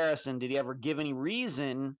 Chris Harrison, did he ever give any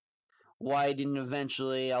reason why he didn't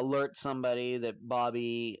eventually alert somebody that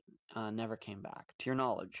Bobby never came back? To your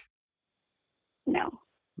knowledge? No.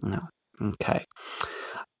 No. Okay.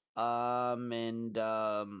 And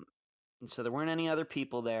so there weren't any other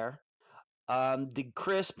people there. Did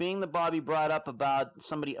Chris, being that Bobby brought up about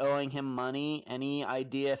somebody owing him money, any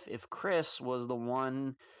idea if Chris was the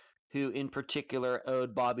one who in particular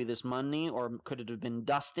owed Bobby this money, or could it have been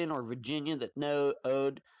Dustin or Virginia that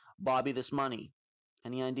owed Bobby this money?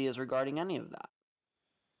 Any ideas regarding any of that?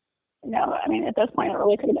 No, I mean, at this point, it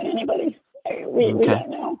really could have been anybody. We don't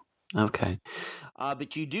know. Okay.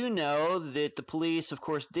 But you do know that the police, of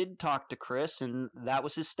course, did talk to Chris, and that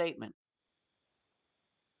was his statement.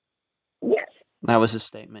 Yes. That was his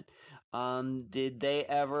statement. Did they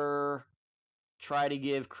ever try to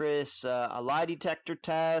give Chris a lie detector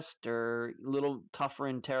test or a little tougher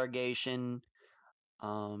interrogation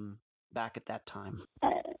back at that time?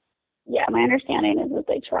 Yeah, my understanding is that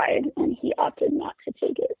they tried, and he opted not to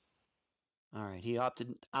take it. All right. He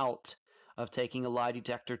opted out of taking a lie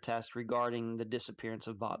detector test regarding the disappearance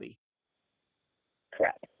of Bobby.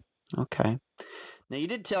 Correct. Okay. Now, you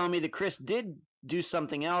did tell me that Chris did do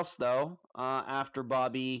something else, though, after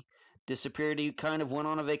Bobby disappeared. He kind of went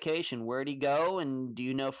on a vacation. Where'd he go, and do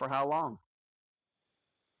you know for how long?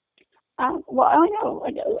 Well, I only know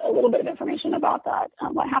a little bit of information about that.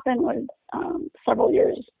 What happened was several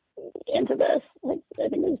years into this, like I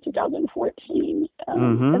think it was 2014,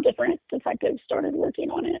 a different detective started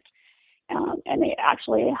working on it, and they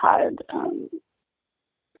actually had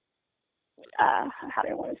how do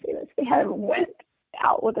I want to say this? They had went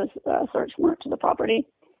out with a search warrant to the property,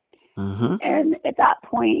 and at that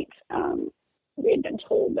point, we had been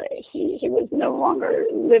told that he was no longer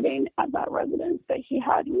living at that residence, that he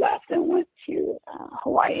had left and went to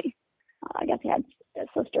Hawaii. I guess he had a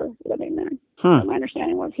sister living there. So my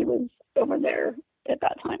understanding was he was over there at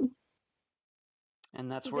that time. And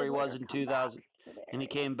that's where he was in 2000. And he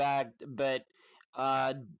came back, but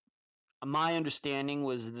my understanding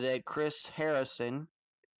was that Chris Harrison,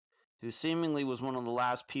 who seemingly was one of the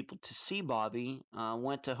last people to see Bobby,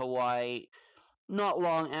 went to Hawaii not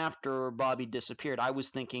long after Bobby disappeared. I was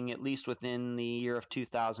thinking at least within the year of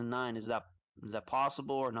 2009. Is that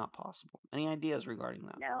possible or not possible? Any ideas regarding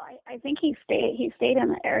that? No, I think he stayed in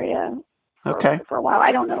the area for a while.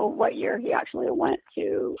 I don't know what year he actually went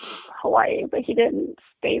to Hawaii, but he didn't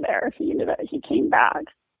stay there. He came back.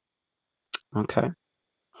 Okay.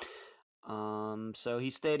 So he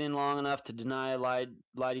stayed in long enough to deny a lie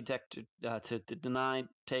detector to deny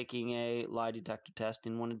taking a lie detector test.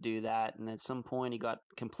 Didn't want to do that, and at some point he got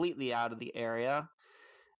completely out of the area,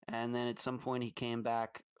 and then at some point he came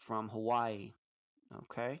back from Hawaii.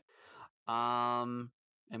 Okay. And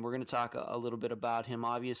we're going to talk a little bit about him.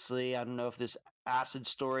 Obviously, I don't know if this acid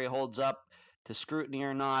story holds up to scrutiny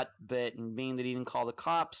or not, but being that he didn't call the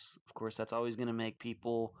cops, of course, that's always going to make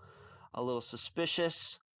people a little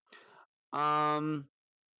suspicious. When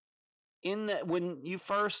you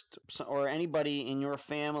first, or anybody in your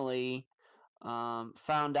family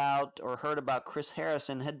found out or heard about Chris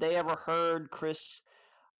Harrison, had they ever heard Chris's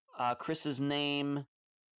name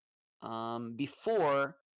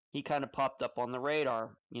before he kind of popped up on the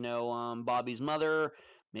radar? You know, Bobby's mother,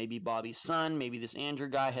 maybe Bobby's son, maybe this Andrew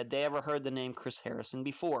guy. Had they ever heard the name Chris Harrison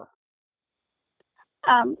before?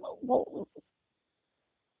 Well,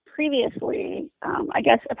 previously, I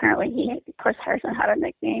guess apparently Chris Harrison had a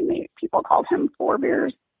nickname. People called him Four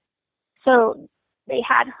Beers. So they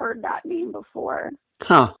had heard that name before.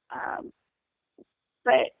 Huh.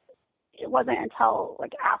 But it wasn't until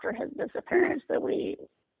like after his disappearance that we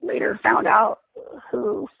later found out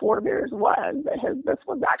who Four Beers was, that this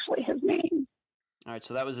was actually his name. All right,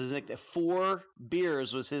 so that was his nickname. Four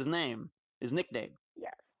Beers was his name, his nickname.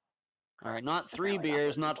 Yes. All right, not three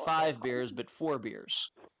beers, not five beers, but 4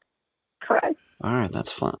 beers. Correct. All right,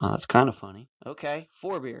 that's fun. That's kind of funny. Okay,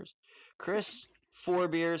 4 beers. Chris, 4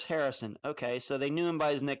 beers, Harrison. Okay, so they knew him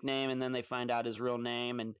by his nickname, and then they find out his real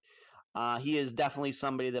name, and he is definitely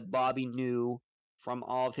somebody that Bobby knew from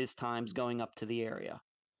all of his times going up to the area.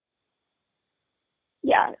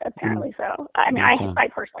 Yeah, apparently so. I mean, okay. I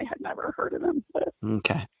personally had never heard of him. But...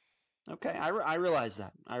 Okay, I realize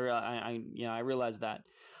that. I realize that.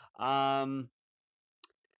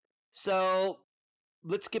 So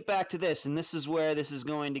let's get back to this, and this is where this is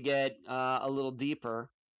going to get a little deeper.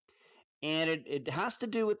 And it has to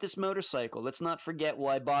do with this motorcycle. Let's not forget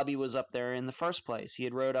why Bobby was up there in the first place. He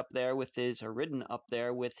had ridden up there with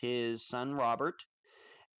his son Robert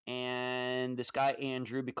and this guy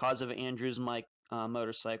Andrew, because of Andrew's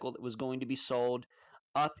motorcycle that was going to be sold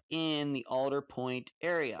up in the Alder Point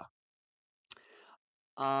area.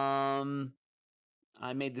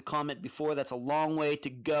 I made the comment before, that's a long way to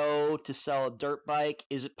go to sell a dirt bike.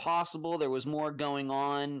 Is it possible there was more going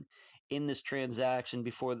on in this transaction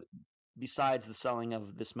besides the selling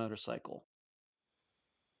of this motorcycle?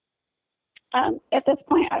 At this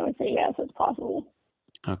point, I would say yes, it's possible.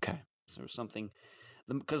 Okay. So there was something,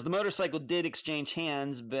 because the motorcycle did exchange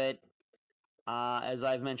hands, but as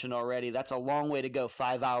I've mentioned already, that's a long way to go.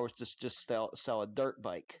 5 hours to just sell a dirt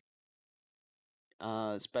bike.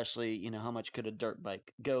 Especially, how much could a dirt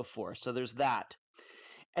bike go for? So there's that.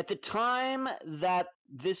 At the time that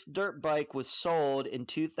this dirt bike was sold in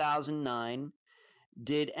 2009,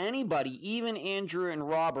 did anybody, even Andrew and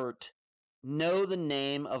Robert, know the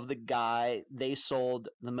name of the guy they sold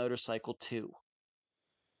the motorcycle to?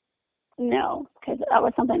 No, because that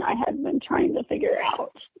was something I had been trying to figure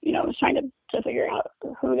out. I was trying to figure out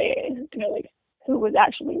who who was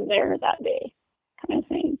actually there that day, kind of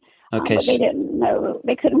thing. Okay. But they didn't know.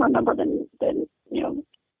 They couldn't remember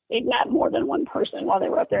they met more than one person while they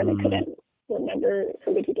were up there, and they couldn't remember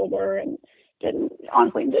who the people were, and didn't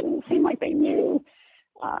seem like they knew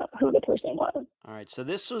who the person was. All right. So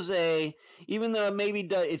this was even though maybe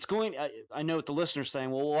it's going, I know what the listener's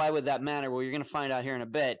saying. Well, why would that matter? Well, you're going to find out here in a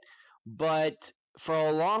bit. But for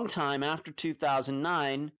a long time after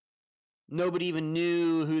 2009, nobody even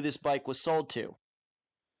knew who this bike was sold to.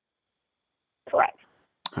 Correct.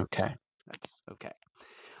 Okay. That's okay.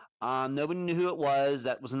 Nobody knew who it was.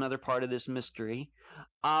 That was another part of this mystery.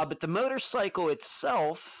 But the motorcycle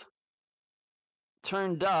itself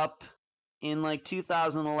turned up in like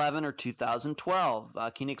 2011 or 2012.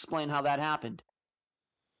 Can you explain how that happened?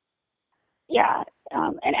 Yeah,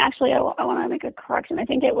 and actually, I want to make a correction. I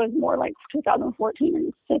think it was more like 2014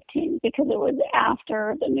 and 15 because it was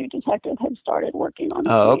after the new detective had started working on it.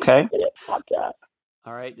 Oh, okay. That it popped up.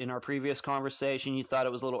 All right. In our previous conversation, you thought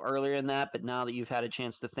it was a little earlier than that, but now that you've had a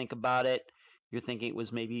chance to think about it, you're thinking it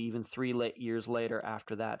was maybe even 3 years later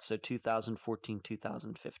after that. So 2014,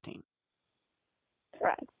 2015.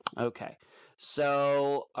 Correct. Okay.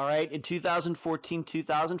 So, all right. In 2014,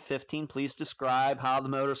 2015, please describe how the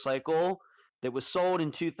motorcycle that was sold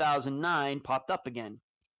in 2009 popped up again.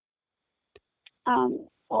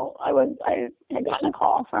 Well, I had gotten a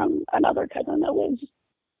call from another cousin that was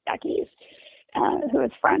back east, who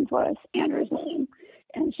was friends with Andrew's mom,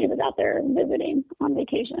 and she was out there visiting on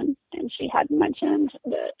vacation, and she had mentioned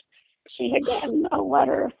that she had gotten a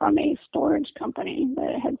letter from a storage company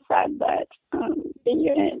that had said that the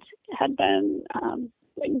unit had been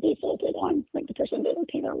defaulted on, like the person didn't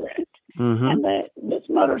pay their rent, and that this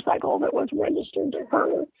motorcycle that was registered to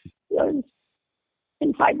her was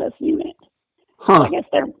inside this unit. So I guess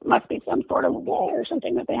there must be some sort of law or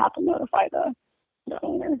something that they have to notify the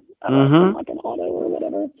owner of, like an auto or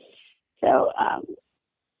whatever. So I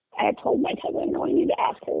had told my cousin, I need to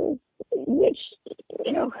ask her which,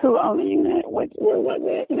 who owned the unit, where was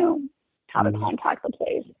it, how to contact the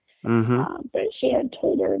place. But she had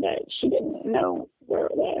told her that she didn't know where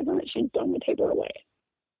it was and that she'd thrown the paper away.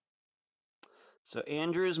 So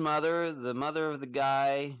Andrew's mother, the mother of the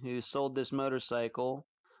guy who sold this motorcycle,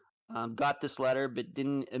 got this letter but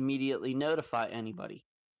didn't immediately notify anybody.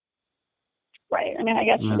 Right. I mean, I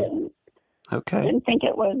guess she didn't. Okay. Didn't think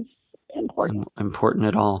it was important. Important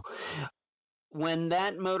at all. When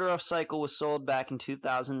that motorcycle was sold back in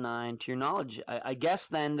 2009, to your knowledge, I guess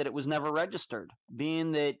then that it was never registered,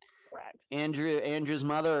 being that Correct. Andrew's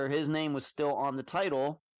mother, his name was still on the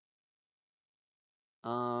title.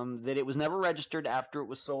 That it was never registered after it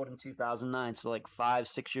was sold in 2009. So like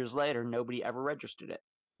 5-6 years later, nobody ever registered it.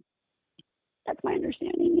 That's my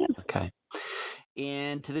understanding, yes. Okay.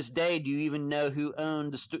 And to this day, do you even know who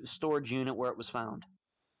owned the storage unit where it was found?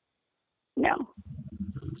 No.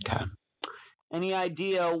 Okay. Any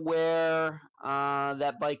idea where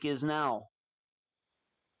that bike is now?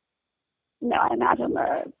 No, I imagine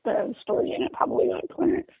the storage unit probably got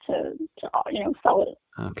clearance to sell it.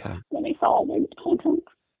 Okay. When they sell the content.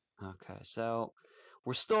 Okay, so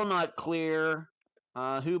we're still not clear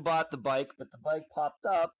who bought the bike, but the bike popped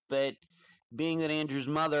up. But being that Andrew's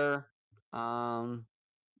mother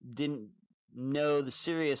didn't know the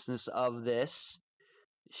seriousness of this,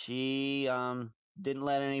 she didn't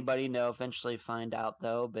let anybody know. Eventually find out,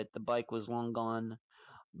 though, but the bike was long gone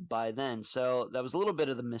by then. So that was a little bit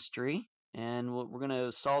of the mystery, and we're going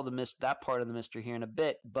to solve that part of the mystery here in a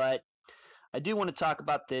bit. But I do want to talk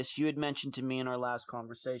about this. You had mentioned to me in our last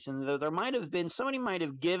conversation that there might have been, somebody might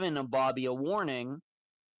have given a Bobby a warning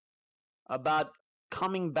about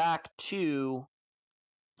coming back to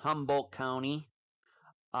Humboldt County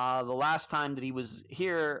the last time that he was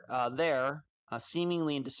here,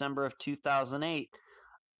 seemingly in December of 2008.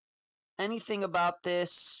 Anything about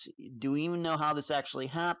this? Do we even know how this actually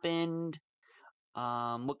happened?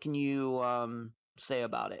 What can you say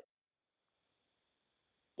about it?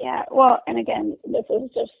 Yeah, well, and again, this is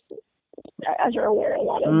just, as you're aware, a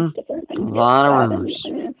lot of different things. A lot of said, rumors.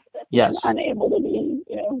 And it's Yes. unable to be,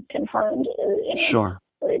 confirmed or, Sure.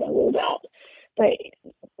 or even ruled out. But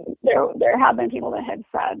there have been people that had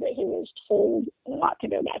said that he was told not to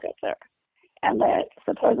go back up there, and that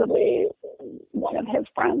supposedly one of his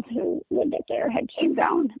friends who lived up there had came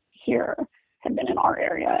down here, had been in our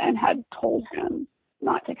area, and had told him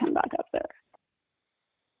not to come back up there.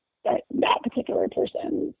 That particular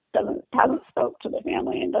person hasn't spoke to the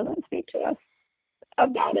family and doesn't speak to us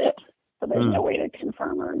about it, so there's no way to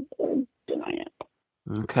confirm or deny it.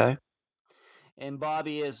 Okay. And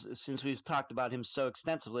Bobby is, since we've talked about him so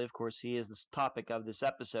extensively, of course, he is the topic of this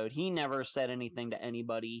episode. He never said anything to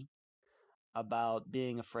anybody about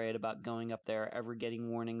being afraid about going up there, ever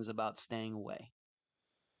getting warnings about staying away.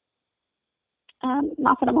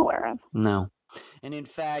 Not that I'm aware of. No. And in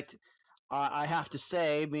fact, I have to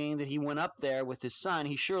say, being that he went up there with his son,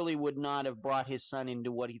 he surely would not have brought his son into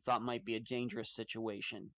what he thought might be a dangerous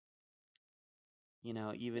situation.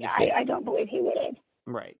 Even if I don't believe he would have.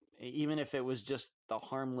 Right. Even if it was just the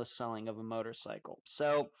harmless selling of a motorcycle.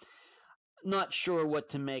 So, not sure what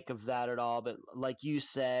to make of that at all, but like you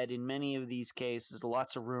said, in many of these cases,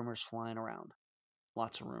 lots of rumors flying around.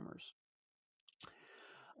 Lots of rumors.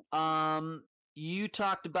 You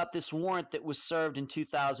talked about this warrant that was served in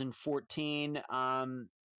 2014.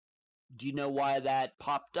 Do you know why that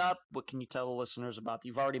popped up? What can you tell the listeners about?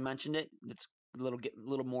 You've already mentioned it. Let's get a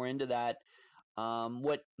little more into that.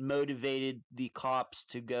 What motivated the cops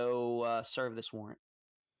to go serve this warrant?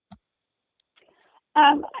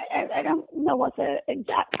 I don't know what the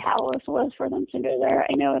exact catalyst was for them to go there.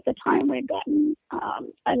 I know at the time we'd gotten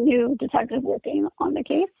a new detective working on the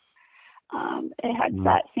case. It had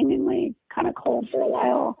sat seemingly kind of cold for a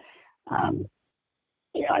while. I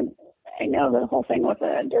know the whole thing with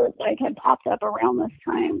the dirt bike had popped up around this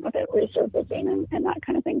time with it resurfacing and that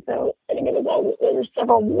kind of thing. So I think there were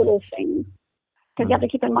several little things. Because you have to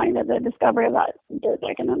keep in mind that the discovery of that dirt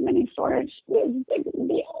bike in the mini storage was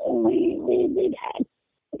the only lead we'd had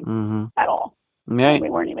at all. Right. We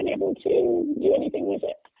weren't even able to do anything with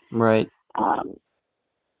it. Right.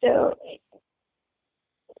 So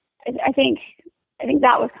I think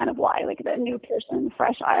that was kind of why, like, the new person,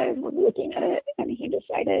 fresh eyes, was looking at it, and he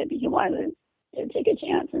decided he wanted to take a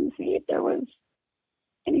chance and see if there was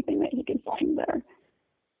anything that he could find there.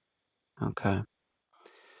 Okay.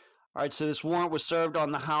 All right, so this warrant was served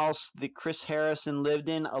on the house that Chris Harrison lived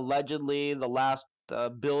in, allegedly the last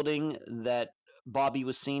building that Bobby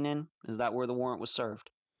was seen in. Is that where the warrant was served?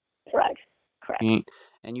 Correct.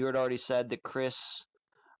 And you had already said that Chris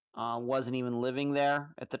wasn't even living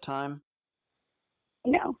there at the time?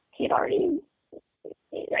 No, he'd already,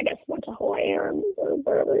 I guess, went to Hawaii or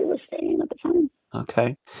wherever he was staying at the time.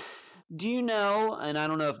 Okay. Do you know, and I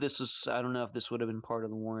don't know if this would have been part of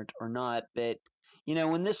the warrant or not, but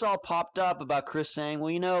when this all popped up about Chris saying,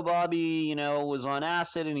 well, Bobby, was on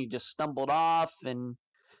acid and he just stumbled off and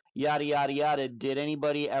yada, yada, yada. Did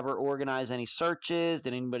anybody ever organize any searches?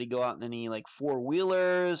 Did anybody go out in any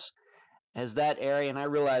four-wheelers? Has that area, and I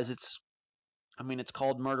realize it's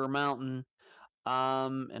called Murder Mountain.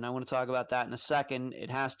 And I want to talk about that in a second. It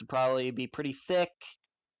has to probably be pretty thick.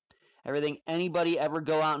 Anybody ever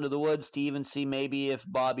go out into the woods to even see maybe if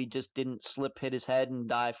Bobby just didn't hit his head and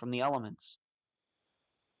die from the elements?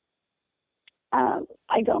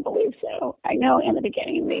 I don't believe so. I know in the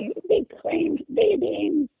beginning they claimed, they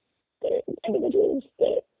being the individuals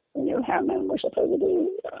that knew him and were supposedly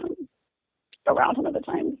around him at the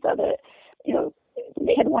time, said that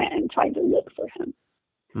they had went and tried to look for him.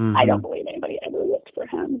 I don't believe anybody ever looked for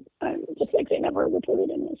him, just like they never reported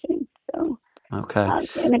him missing. So, okay.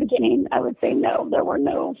 In the beginning, I would say no, there were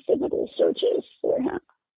no physical searches for him.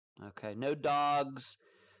 Okay, no dogs,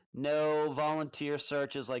 no volunteer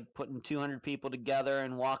searches like putting 200 people together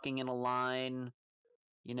and walking in a line,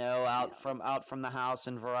 out from the house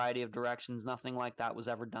in a variety of directions. Nothing like that was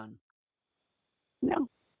ever done. No.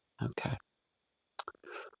 Okay.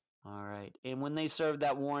 All right. And when they served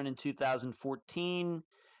that warrant in 2014,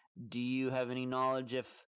 do you have any knowledge if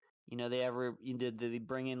did they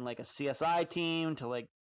bring in a CSI team to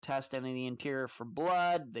test any of the interior for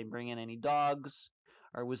blood? They bring in any dogs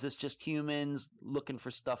or was this just humans looking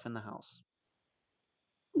for stuff in the house?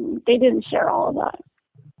 They didn't share all of that.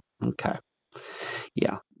 Okay.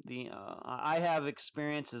 Yeah. I have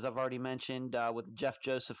experiences I've already mentioned with the Jeff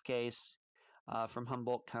Joseph case from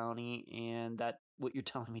Humboldt County, and that what you're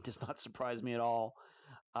telling me does not surprise me at all.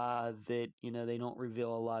 That they don't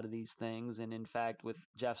reveal a lot of these things, and in fact, with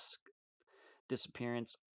Jeff's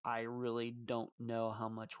disappearance, I really don't know how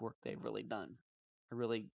much work they've really done. I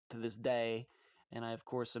really, to this day, and I of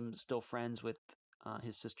course am still friends with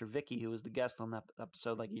his sister Vicky, who was the guest on that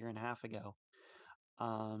episode like a year and a half ago.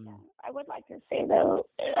 I would like to say, though,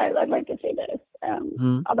 I'd like to say this.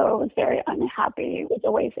 Hmm. Although I was very unhappy with the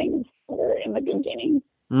way things were in the beginning,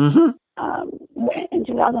 in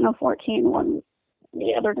 2014, when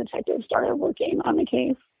the other detectives started working on the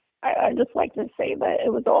case, I'd just like to say that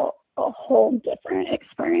it was a whole different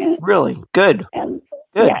experience. Really? Good. And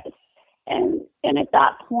Good. yes. And at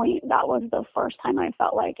that point, that was the first time I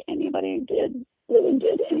felt like anybody really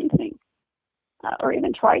did anything. Or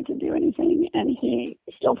even tried to do anything, and he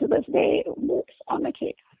still to this day works on the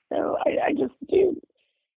case. So I just do.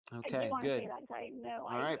 Okay, I do want good. to say that I know.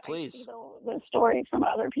 All right, please. I see the stories from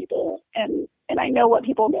other people, and I know what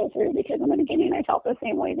people go through, because in the beginning I felt the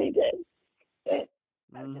same way they did. But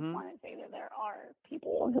I just want to say that there are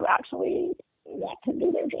people who actually want to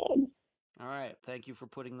do their job. All right, thank you for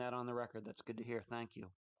putting that on the record. That's good to hear. Thank you.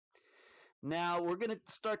 Now, we're going to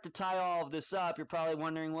start to tie all of this up. You're probably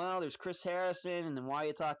wondering, well, there's Chris Harrison, and then why are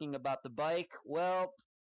you talking about the bike? Well,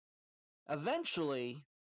 eventually,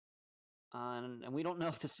 and we don't know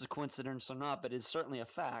if this is a coincidence or not, but it's certainly a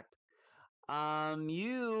fact,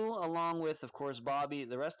 you, along with, of course, Bobby,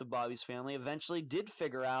 the rest of Bobby's family, eventually did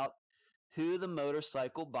figure out who the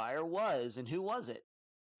motorcycle buyer was, and who was it?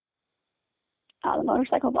 The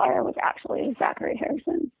motorcycle buyer was actually Zachary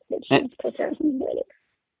Harrison, which is Chris Harrison's brother.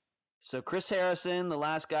 So Chris Harrison, the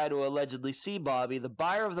last guy to allegedly see Bobby, the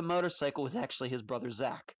buyer of the motorcycle was actually his brother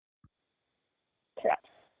Zach. Correct.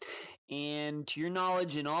 And to your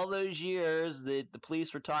knowledge, in all those years that the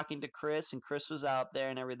police were talking to Chris and Chris was out there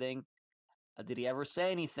and everything, did he ever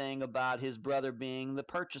say anything about his brother being the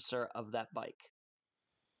purchaser of that bike?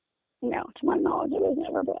 No, to my knowledge, it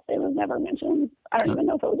was never mentioned. I don't even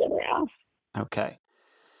know if it was ever asked. Okay.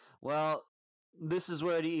 Well, this is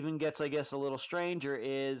where it even gets, I guess, a little stranger,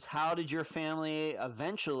 is how did your family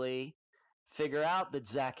eventually figure out that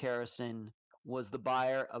Zach Harrison was the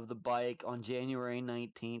buyer of the bike on January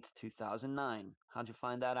 19th, 2009? How'd you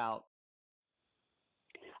find that out?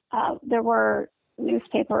 There were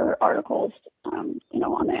newspaper articles, on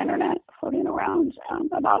the internet floating around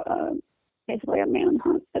about basically a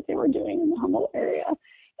manhunt that they were doing in the Humboldt area.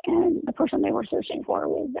 And the person they were searching for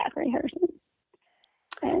was Zachary Harrison.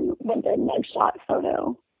 And with the mugshot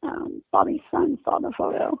photo, Bobby's son saw the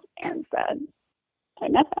photo and said, I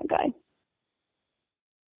met that guy.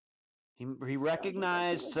 He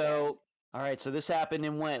recognized, all right, so this happened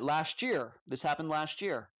in when? Last year? This happened last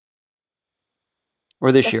year?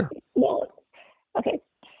 Or this year? Well, okay.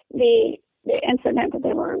 The incident that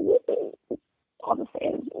they were, I'll just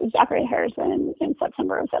say, Zachary Harrison in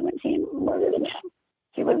September of 2017 murdered a man.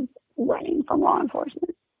 He was running from law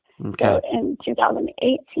enforcement. Okay. So in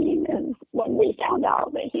 2018 is when we found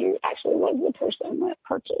out that he actually was the person that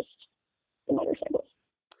purchased the motorcycles.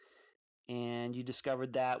 And you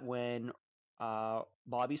discovered that when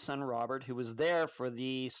Bobby's son Robert, who was there for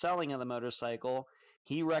the selling of the motorcycle,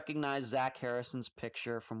 he recognized Zach Harrison's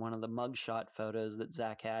picture from one of the mugshot photos that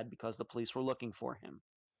Zach had because the police were looking for him.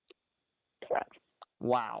 Correct.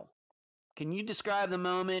 Wow. Can you describe the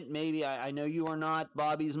moment? Maybe I know you are not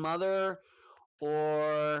Bobby's mother,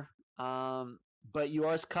 but you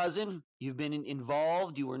are his cousin. You've been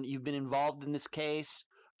involved. You've been involved in this case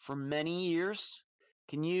for many years.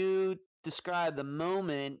 Can you describe the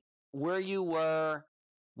moment where you were,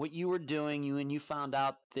 what you were doing, when you found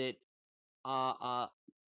out that a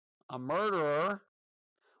murderer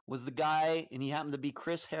was the guy, and he happened to be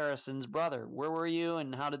Chris Harrison's brother? Where were you,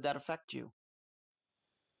 and how did that affect you?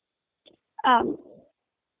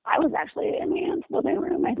 I was actually in my aunt's living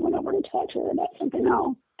room. I went over to talk to her about something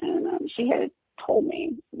else, and she had told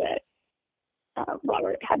me that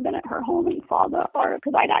Robert had been at her home and saw the article,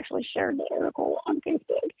 because I'd actually shared the article on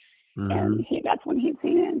Facebook, and that's when he'd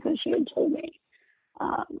seen it, and so she had told me.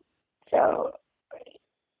 So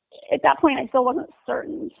at that point, I still wasn't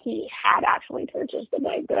certain he had actually purchased the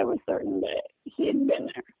bike, but I was certain that he had been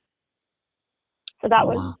there. So that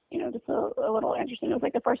was, just a little interesting. It was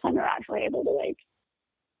like the first time they were actually able to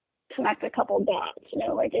connect a couple dots. It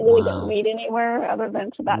really didn't lead anywhere other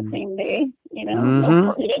than to that same day. He didn't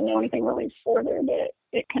know anything really further, but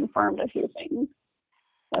it confirmed a few things.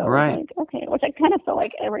 So it was Right. like, okay, which I kind of feel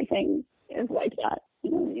like everything is like that.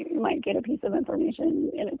 You might get a piece of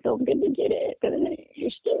information and it feels good to get it, but then you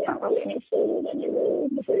still aren't really any further than you were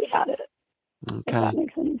before you had it. If Okay. that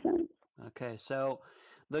makes any sense. Okay. So,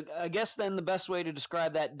 I guess then the best way to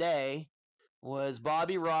describe that day was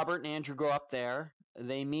Bobby, Robert, and Andrew go up there.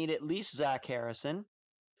 They meet at least Zach Harrison.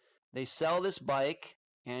 They sell this bike.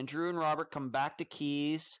 Andrew and Robert come back to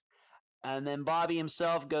Keys. And then Bobby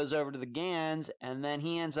himself goes over to the Gans, and then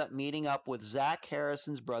he ends up meeting up with Zach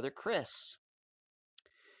Harrison's brother, Chris.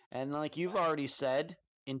 And like you've already said,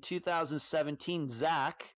 in 2017,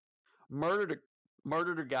 Zach murdered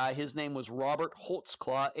a guy. His name was Robert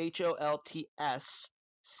Holtzclaw, Holtsclaw,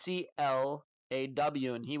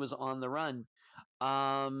 and he was on the run.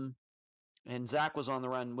 And Zach was on the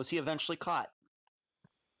run. Was he eventually caught?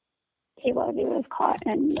 He was caught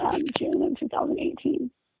in June of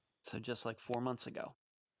 2018. So just like 4 months ago.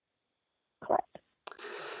 Correct.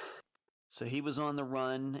 So he was on the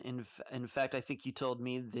run. In fact, I think you told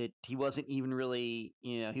me that he wasn't even really,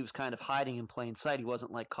 he was kind of hiding in plain sight. He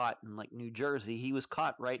wasn't like caught in like New Jersey. He was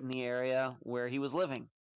caught right in the area where he was living.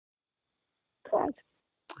 Correct.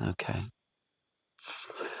 Okay.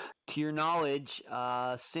 To your knowledge,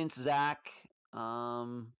 since Zach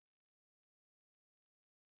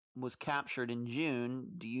was captured in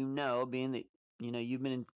June, do you know, being that you've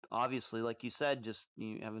been obviously, like you said, just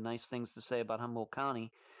you have nice things to say about Humboldt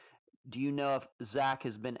County. Do you know if Zach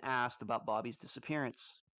has been asked about Bobby's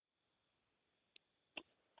disappearance?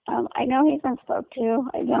 I know he's been spoke to.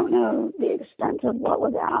 I don't know the extent of what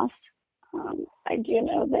was asked. I do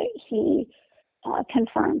know that he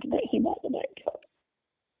confirmed that he bought the bike.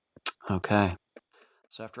 Okay.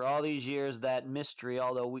 So after all these years, that mystery,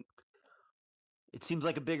 although it seems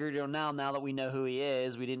like a bigger deal now that we know who he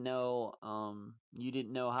is. We didn't know, you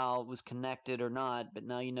didn't know how it was connected or not, but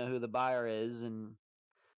now you know who the buyer is, and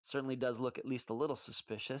certainly does look at least a little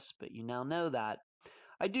suspicious, but you now know that.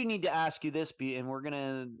 I do need to ask you this, and we're going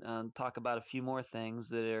to talk about a few more things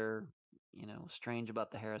that are, strange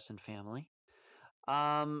about the Harrison family.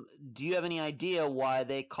 Do you have any idea why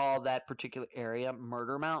they call that particular area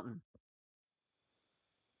Murder Mountain?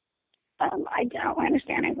 I don't. My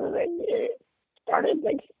understanding was that it started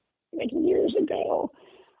like years ago.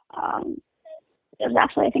 There's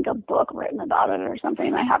actually, I think, a book written about it or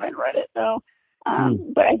something. I haven't read it though.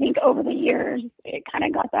 But I think over the years, it kind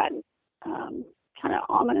of got that kind of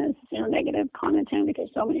ominous, negative connotation because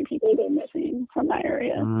so many people go missing from that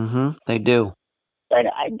area. Mm-hmm. They do. But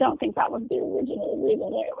I don't think that was the original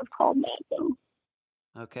reason that it was called that, though.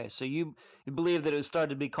 Okay, so you believe that it started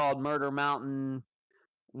to be called Murder Mountain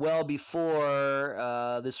well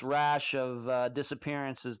before this rash of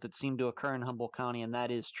disappearances that seem to occur in Humboldt County, and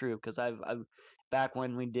that is true because I've back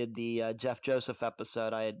when we did the Jeff Joseph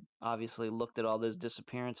episode, I had obviously looked at all those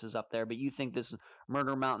disappearances up there. But you think this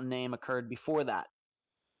Murder Mountain name occurred before that?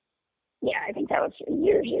 Yeah, I think that was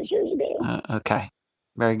years ago. Okay,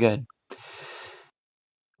 very good.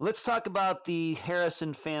 Let's talk about the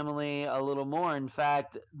Harrison family a little more. In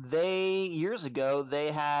fact, years ago,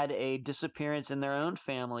 they had a disappearance in their own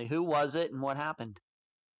family. Who was it and what happened?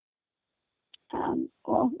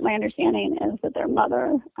 Well, my understanding is that their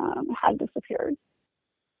mother had disappeared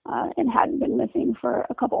and hadn't been missing for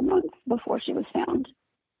a couple months before she was found.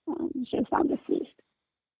 She was found deceased.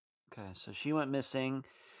 Okay, so she went missing.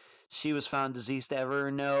 She was found deceased.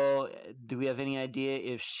 Do we have any idea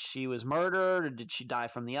if she was murdered or did she die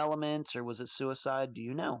from the elements or was it suicide? Do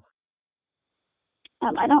you know?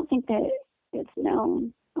 I don't think that it's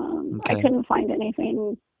known. Okay. I couldn't find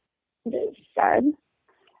anything that said.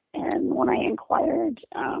 And when I inquired,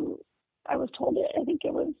 I was told I think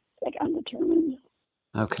it was like undetermined.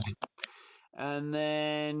 Okay. And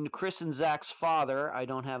then Chris and Zach's father, I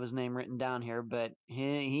don't have his name written down here, but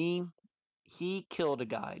he killed a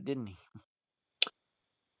guy, didn't he?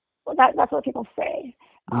 Well, that's what people say.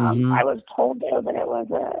 I was told though that it was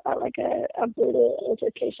a brutal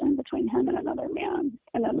altercation between him and another man,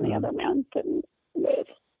 and then the other man couldn't live.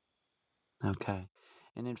 Okay.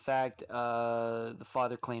 And in fact, the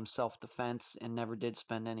father claimed self-defense and never did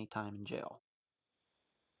spend any time in jail.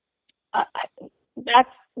 That's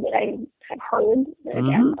what I have heard. But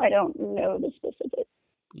again, I don't know the specifics.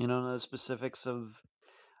 You don't know the specifics of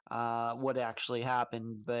what actually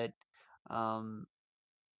happened, but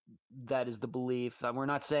that is the belief. We're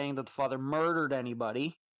not saying that the father murdered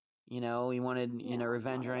anybody. He wanted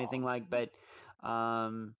revenge or anything like. But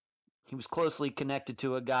he was closely connected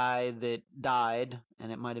to a guy that died,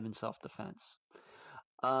 and it might have been self-defense.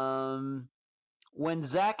 When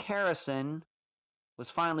Zach Harrison was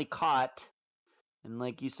finally caught, and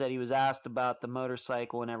like you said, he was asked about the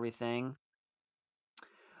motorcycle and everything,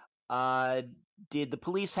 did the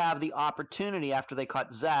police have the opportunity after they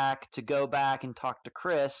caught Zach to go back and talk to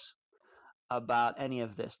Chris about any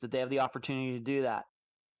of this? Did they have the opportunity to do that?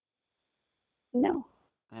 No.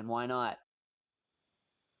 And why not?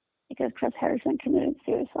 Because Chris Harrison committed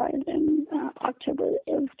suicide in October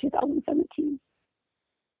of 2017.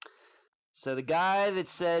 So the guy that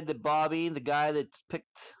said that the guy that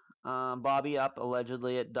picked Bobby up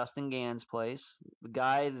allegedly at Dustin Gann's place, the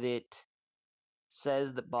guy that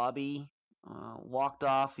says that Bobby walked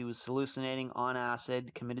off, he was hallucinating on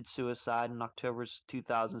acid, committed suicide in October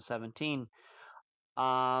 2017.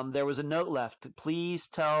 There was a note left. Please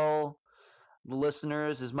tell the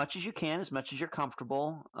listeners as much as you can, as much as you're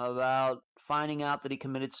comfortable, about finding out that he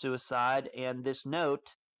committed suicide and this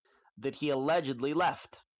note that he allegedly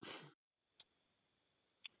left.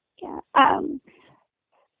 Yeah.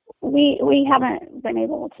 We haven't been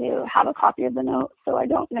able to have a copy of the note, so I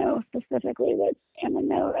don't know specifically what's in the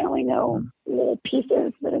note. I only know little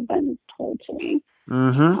pieces that have been told to me.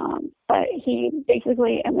 Mm-hmm. But he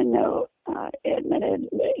basically, in the note, admitted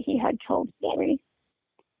that he had killed Bobby.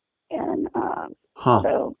 And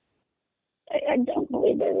although I don't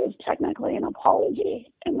believe there was technically an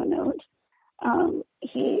apology in the note,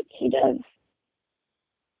 he does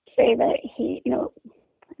say that he, I don't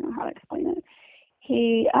know how to explain it.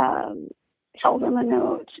 He tells in the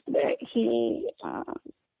note that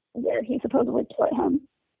where he supposedly put him,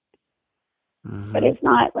 but it's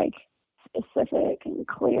not like specific and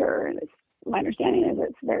clear. And my understanding is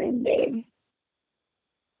it's very vague.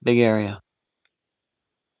 Big area.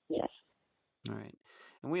 Yes. All right.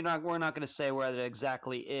 And we're not going to say where that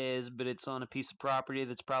exactly is, but it's on a piece of property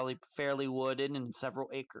that's probably fairly wooded and several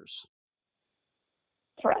acres.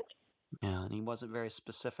 Correct. Yeah, and he wasn't very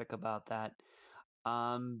specific about that.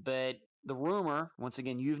 But the rumor, once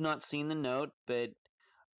again, you've not seen the note, but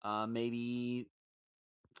maybe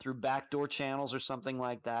through backdoor channels or something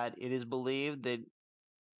like that, it is believed that,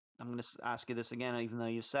 I'm going to ask you this again, even though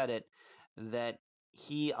you said it, that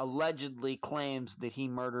he allegedly claims that he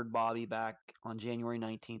murdered Bobby back on January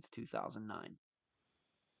 19th, 2009.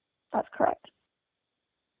 That's correct.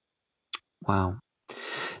 Wow.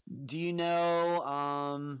 Do you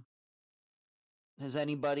know, has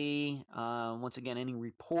anybody, once again, any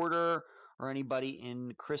reporter or anybody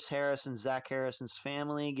in Chris Harrison, Zach Harrison's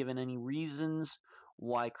family given any reasons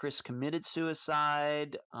why Chris committed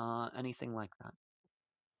suicide, anything like that?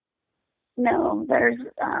 No, there's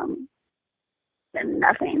been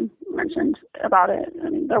nothing mentioned about it. I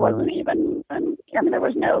mean, there wasn't even, there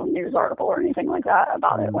was no news article or anything like that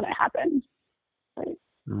about it when it happened. Like,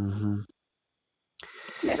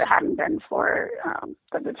 if it hadn't been for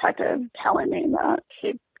the detective telling me that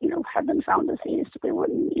he, had been found deceased, we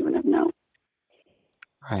wouldn't even have known.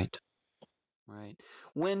 Right.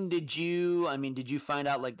 When did you find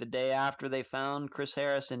out like the day after they found Chris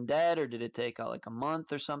Harrison dead, or did it take like a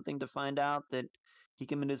month or something to find out that he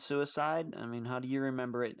committed suicide? I mean, how do you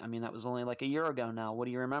remember it? I mean, that was only like a year ago now. What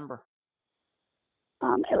do you remember?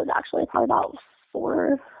 It was actually probably about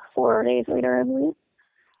four days later, I believe.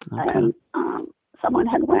 Okay. And someone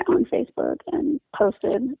had went on Facebook and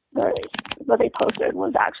posted what they posted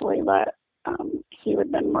was actually that he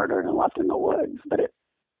had been murdered and left in the woods, but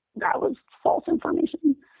that was false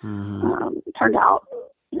information. Turned out,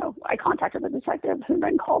 I contacted the detective who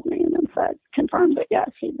then called me and then confirmed that yes,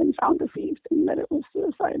 he'd been found deceased and that it was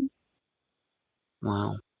suicide.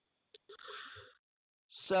 Wow.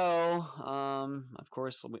 So, of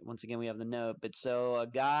course, once again, we have the note, but so a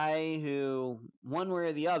guy who, one way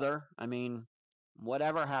or the other, I mean,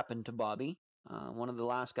 whatever happened to Bobby, one of the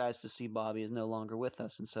last guys to see Bobby is no longer with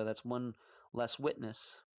us, and so that's one less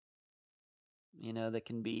witness, that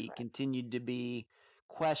can be continued to be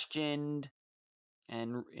questioned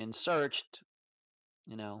and searched,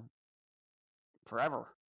 forever.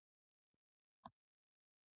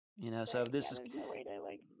 So this is... There's no way to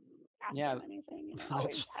ask him anything. I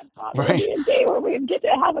always had thought there would be a day where we'd get to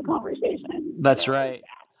have a conversation. That's right.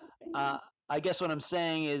 I guess what I'm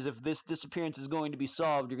saying is if this disappearance is going to be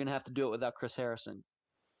solved, you're going to have to do it without Chris Harrison.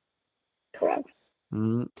 Correct.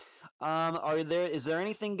 Is there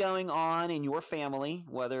anything going on in your family,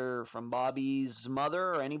 whether from Bobby's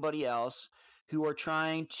mother or anybody else, who are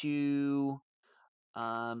trying to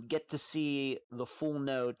get to see the full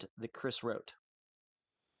note that Chris wrote?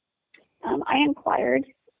 I inquired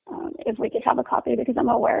if we could have a copy because I'm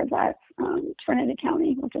aware that Trinity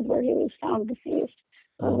County, which is where he was found deceased,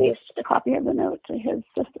 released a copy of the note to his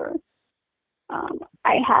sister.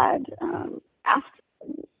 I had asked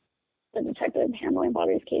the detective handling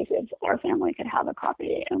Bobby's case if our family could have a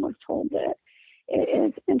copy and was told that it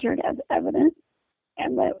is entered as evidence and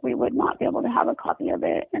and that we would not be able to have a copy of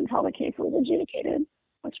it until the case was adjudicated,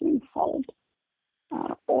 which means solved.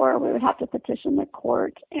 Or we would have to petition the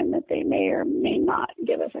court, and that they may or may not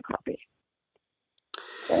give us a copy.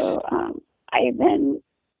 So I then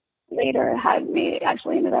later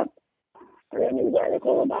actually ended up through a news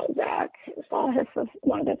article about Zach, saw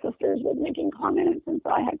one of his sisters was making comments, and so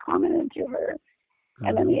I had commented to her.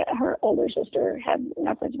 And then her older sister had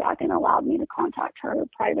messaged back and allowed me to contact her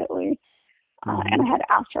privately. And I had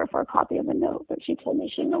asked her for a copy of the note, but she told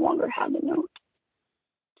me she no longer had the note.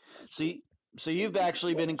 So you've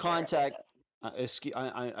actually been in contact.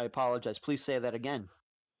 I apologize. Please say that again.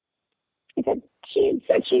 He said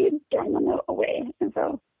she had thrown the note away, and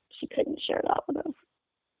so she couldn't share that with us.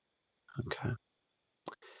 Okay.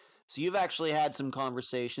 So you've actually had some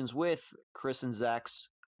conversations with Chris and Zach's,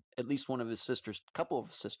 at least one of his sisters, a couple of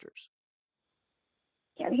his sisters.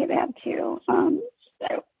 Yeah, they have two. So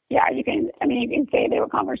yeah, you can say they were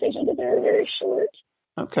conversations, but they were very short.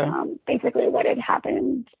 Okay. Basically, what had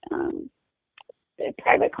happened, the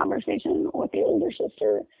private conversation with the older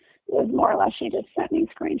sister was more or less she just sent me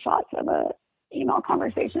screenshots of a email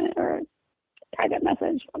conversation or private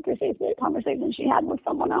message through Facebook conversation she had with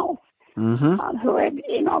someone else who had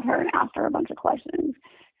emailed her and asked her a bunch of questions.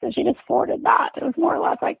 So she just forwarded that. It was more or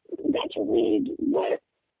less like got to read what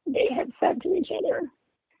they had said to each other.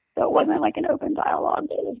 So it wasn't like an open dialogue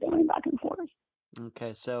that was going back and forth.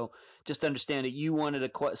 Okay, so just understand that you wanted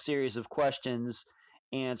a series of questions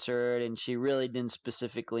answered, and she really didn't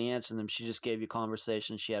specifically answer them. She just gave you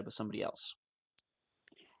conversations she had with somebody else.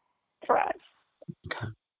 Correct.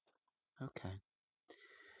 Okay.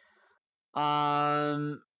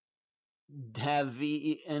 Have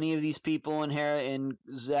any of these people in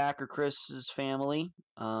Zach or Chris's family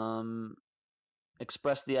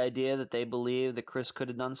expressed the idea that they believe that Chris could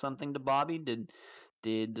have done something to Bobby? Did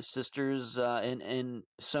the sisters in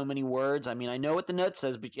so many words? I mean, I know what the note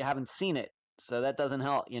says, but you haven't seen it, so that doesn't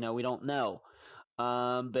help. We don't know.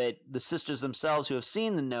 But the sisters themselves who have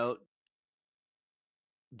seen the note,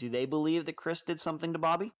 do they believe that Chris did something to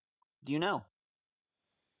Bobby? Do you know?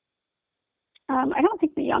 I don't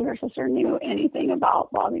think the younger sister knew anything about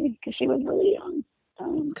Bobby because she was really young.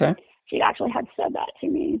 Okay. She actually had said that to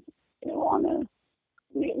me, on the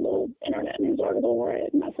little internet news article where I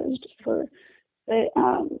had messaged her. But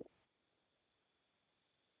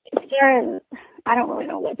Sarah, I don't really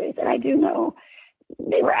know what they said. I do know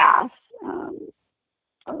they were asked, or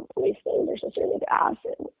at least the older sister was asked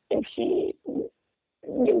if she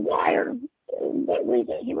knew why or what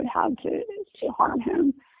reason he would have to harm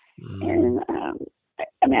him. And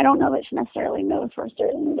I don't know that she necessarily knows for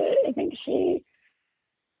certain, but I think she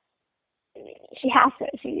has to.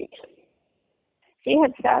 She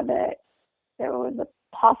had said that there was a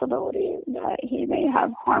possibility that he may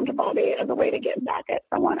have harmed Bobby as a way to get back at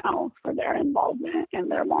someone else for their involvement in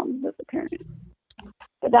their mom's disappearance.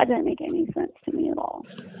 But that didn't make any sense to me at all.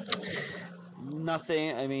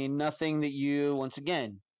 Nothing that you, once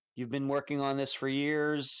again, you've been working on this for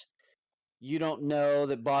years. You don't know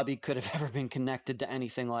that Bobby could have ever been connected to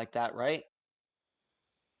anything like that, right?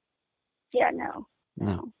 Yeah, no.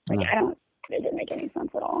 It didn't make any sense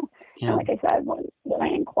at all. Yeah. And like I said, when I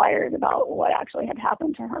inquired about what actually had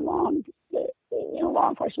happened to her mom, the law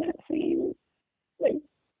enforcement seemed like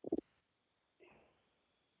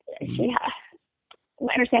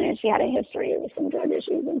my understanding is she had a history of some drug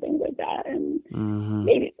issues and things like that, and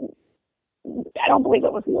maybe I don't believe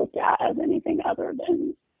it was looked at as anything other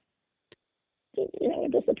than a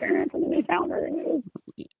disappearance, and then they found her, and it was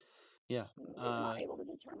not able to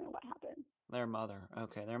determine what happened.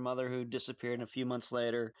 Their mother who disappeared, and a few months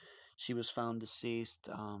later she was found deceased.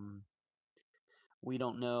 We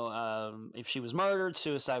don't know if she was murdered,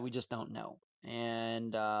 suicide. We just don't know.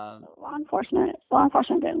 And law enforcement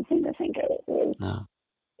didn't seem to think it was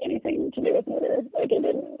anything to do with murder. Like it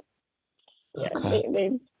didn't. Okay.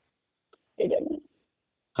 They didn't.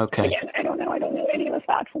 Okay. Again, I don't know any of the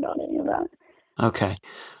facts about any of that. Okay.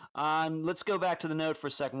 Let's go back to the note for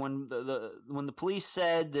a second. When the police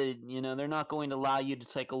said that they're not going to allow you to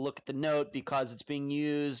take a look at the note because it's being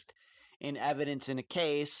used in evidence in a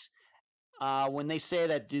case, when they say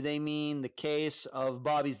that, do they mean the case of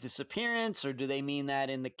Bobby's disappearance, or do they mean that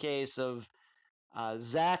in the case of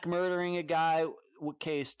Zach murdering a guy? What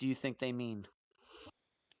case do you think they mean?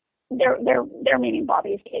 They're meaning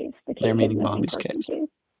Bobby's case. They're meaning Bobby's case.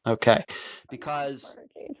 Okay, because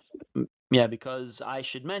I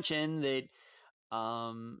should mention that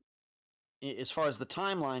as far as the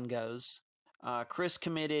timeline goes, Chris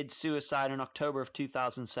committed suicide in October of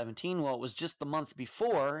 2017. Well, it was just the month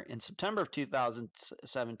before, in September of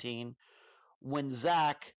 2017, when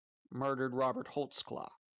Zach murdered Robert Holtzclaw.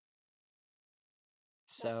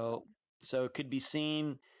 So it could be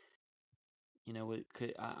seen,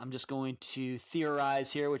 I'm just going to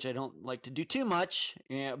theorize here, which I don't like to do too much,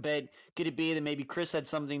 but could it be that maybe Chris had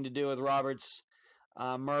something to do with Robert's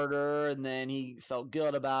murder, and then he felt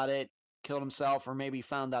guilt about it, killed himself, or maybe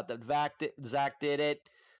found out that Zach did it,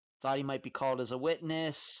 thought he might be called as a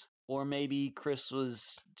witness, or maybe Chris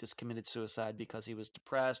was just committed suicide because he was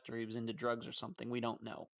depressed or he was into drugs or something. We don't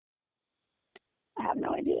know. I have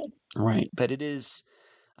no idea. Right. But it is,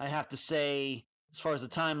 I have to say, as far as the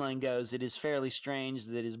timeline goes, it is fairly strange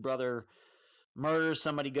that his brother murders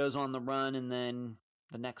somebody, goes on the run, and then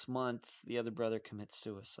the next month the other brother commits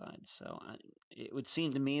suicide. So it would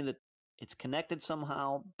seem to me that it's connected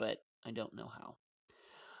somehow, but I don't know how.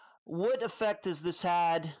 What effect has this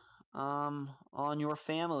had on your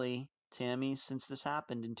family, Tammy, since this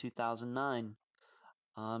happened in 2009?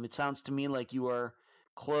 It sounds to me like you are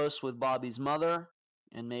close with Bobby's mother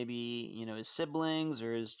and maybe, his siblings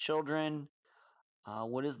or his children.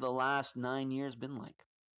 What has the last 9 years been like?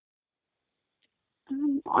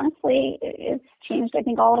 Honestly, it's changed, I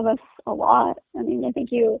think, all of us a lot. I mean, I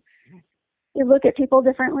think you look at people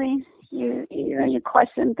differently. You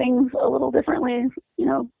question things a little differently.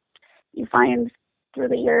 You find through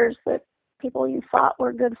the years that people you thought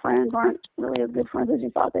were good friends aren't really as good friends as you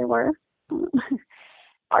thought they were.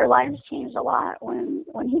 Our lives changed a lot when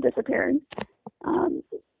he disappeared.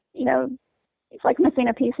 It's like missing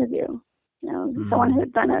a piece of you. Someone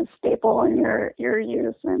who'd been a staple in your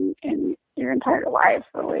youth and in your entire life,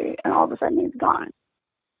 really, and all of a sudden he's gone.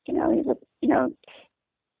 He's I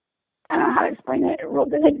don't know how to explain it real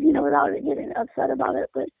good, without getting upset about it,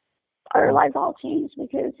 but our lives all changed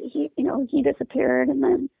because he disappeared, and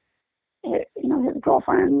then his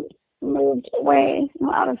girlfriend moved away,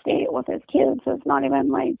 out of state with his kids. So it's not even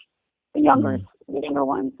like the younger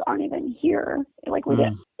ones aren't even here. Like we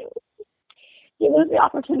did, you lose the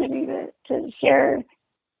opportunity to share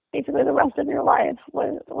basically the rest of your life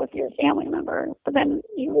with your family member, but then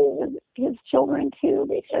you lose his children too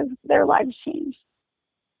because their lives changed.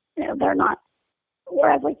 They're not.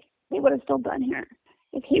 Whereas like they would have still been here.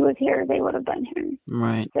 If he was here, they would have been here.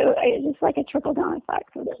 Right. So it's just like a trickle-down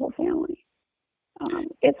effect for the whole family.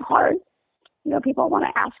 It's hard. People want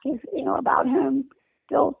to ask you, about him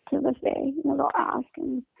still to this day. They'll ask,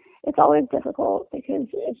 and it's always difficult because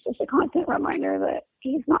it's just a constant reminder that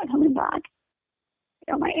he's not coming back.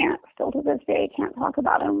 My aunt still to this day can't talk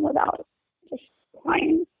about him without just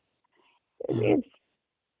crying.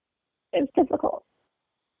 It's difficult.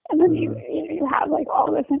 And then you have like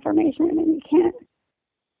all this information, and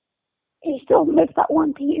you still miss that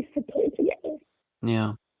one piece to put it together.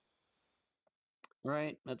 Yeah.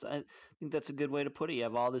 Right. I think that's a good way to put it. You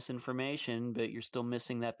have all this information, but you're still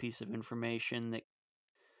missing that piece of information that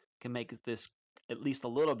can make this at least a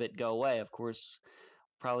little bit go away. Of course,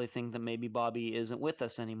 probably think that maybe Bobby isn't with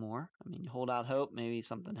us anymore. I mean, hold out hope. Maybe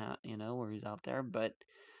something, where he's out there. But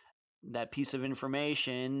that piece of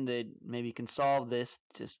information that maybe can solve this,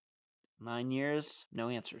 just 9 years, no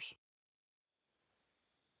answers.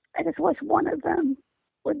 I just wish one of them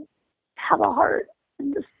would have a heart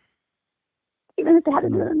and just, even if they had to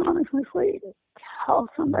do it anonymously, tell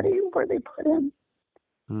somebody where they put him.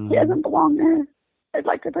 He doesn't belong there. I'd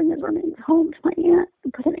like to bring his remains home to my aunt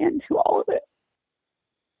and put an end to all of it.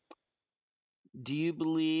 Do you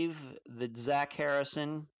believe that Zach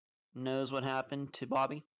Harrison knows what happened to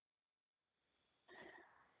Bobby?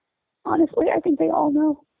 Honestly, I think they all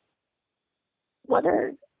know.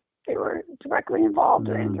 Whether they were directly involved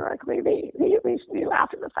or indirectly, they at least knew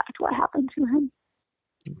after the fact what happened to him.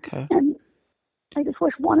 Okay. And I just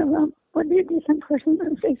wish one of them would be a decent person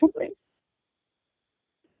and say something.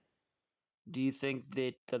 Do you think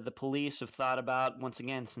that the police have thought about, once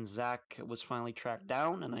again, since Zach was finally tracked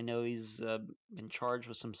down, and I know he's been charged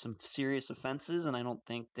with some serious offenses, and I don't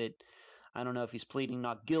know if he's pleading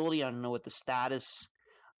not guilty. I don't know what the status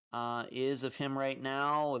is of him right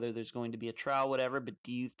now, whether there's going to be a trial, whatever, but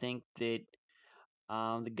do you think that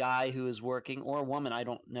the guy who is working, or a woman, I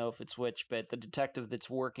don't know if it's which, but the detective that's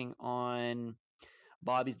working on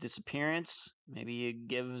Bobby's disappearance, maybe you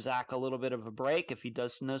give Zach a little bit of a break if he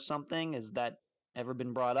does know something? Has that ever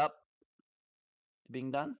been brought up to being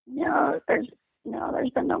done? No, there's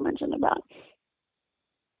been no mention about it.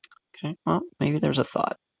 Okay, well, maybe there's a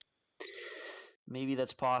thought. Maybe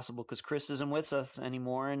that's possible because Chris isn't with us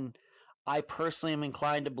anymore, and I personally am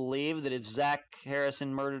inclined to believe that if Zach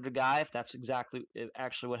Harrison murdered a guy, if that's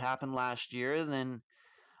actually what happened last year, then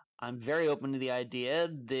I'm very open to the idea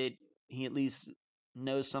that he at least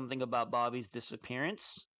knows something about Bobby's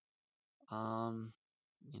disappearance.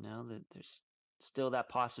 That there's still that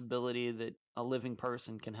possibility that a living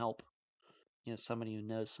person can help, somebody who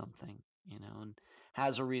knows something, and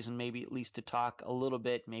has a reason maybe at least to talk a little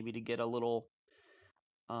bit, maybe to get a little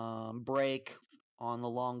break on the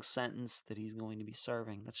long sentence that he's going to be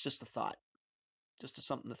serving. That's just a thought, just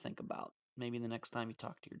something to think about. Maybe the next time you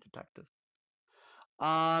talk to your detective.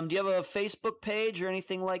 Do you have a Facebook page or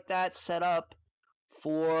anything like that set up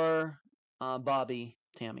for Bobby,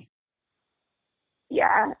 Tammy?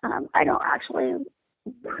 Yeah, I don't actually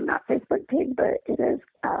run that Facebook page, but it is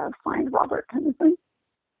Find Robert Tennyson.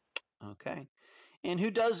 Okay. And who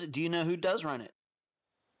does it? Do you know who does run it?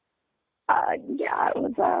 Yeah, it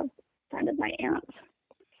was a friend of my aunt's.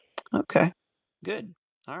 Okay, good.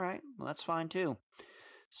 All right, well, that's fine too.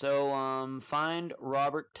 So, find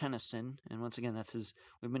Robert Tennyson, and once again,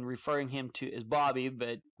 we've been referring him to as Bobby,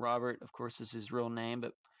 but Robert, of course, is his real name,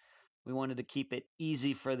 but we wanted to keep it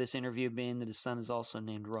easy for this interview, being that his son is also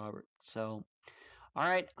named Robert. So, all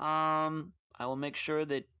right, I will make sure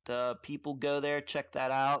that people go there, check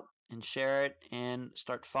that out, and share it, and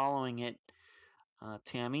start following it.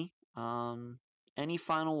 Tammy, any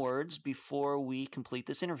final words before we complete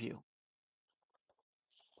this interview?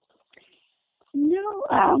 No,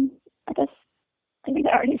 I guess I think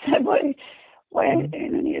I already said what I needed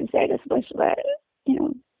to say. I just wish that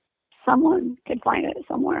someone could find it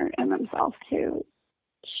somewhere in themselves to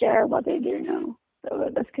share what they do know, so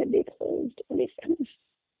that this could be closed and be finished.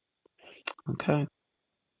 Okay.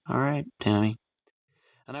 All right, Tammy.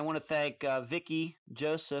 And I want to thank Vicki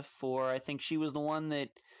Joseph for, I think she was the one that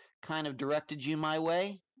kind of directed you my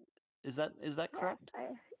way. Is that correct?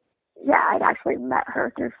 Yeah, I'd actually met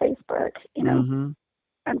her through Facebook.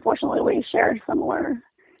 Unfortunately, we share similar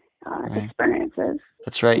experiences.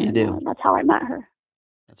 That's right, you do. That's how I met her.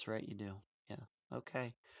 That's right, you do. Yeah.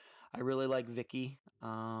 Okay. I really like Vicki.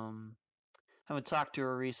 Haven't talked to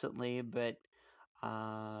her recently, but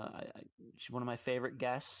she's one of my favorite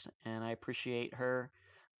guests, and I appreciate her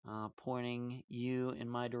pointing you in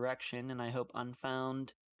my direction, and I hope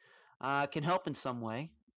Unfound can help in some way.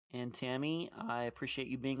 And Tammy, I appreciate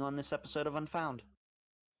you being on this episode of Unfound.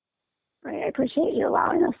 Right, I appreciate you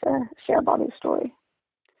allowing us to share Bobby's story.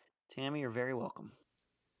 Tammy, you're very welcome.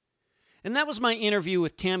 And that was my interview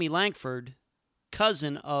with Tammy Langford,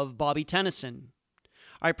 cousin of Bobby Tennyson.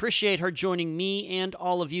 I appreciate her joining me and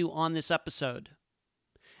all of you on this episode.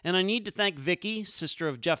 And I need to thank Vicki, sister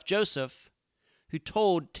of Jeff Joseph, who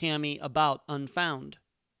told Tammy about Unfound.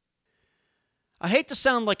 I hate to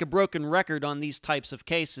sound like a broken record on these types of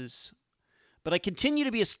cases, but I continue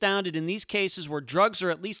to be astounded in these cases where drugs are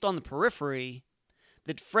at least on the periphery,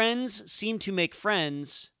 that friends seem to make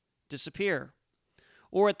friends disappear.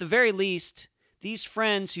 Or at the very least, these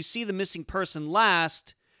friends who see the missing person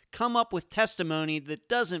last come up with testimony that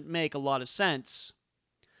doesn't make a lot of sense.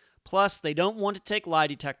 Plus, they don't want to take lie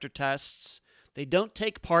detector tests, they don't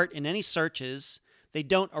take part in any searches, they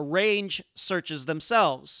don't arrange searches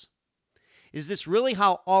themselves. Is this really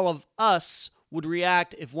how all of us would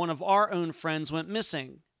react if one of our own friends went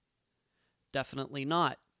missing? Definitely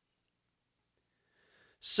not.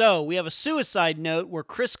 So, we have a suicide note where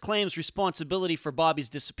Chris claims responsibility for Bobby's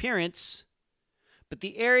disappearance, but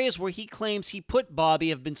the areas where he claims he put Bobby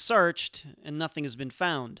have been searched and nothing has been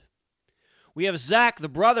found. We have Zach, the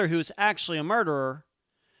brother, who is actually a murderer,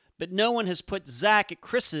 but no one has put Zach at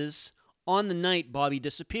Chris's on the night Bobby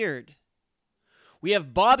disappeared. We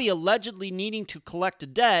have Bobby allegedly needing to collect a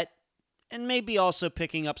debt, and maybe also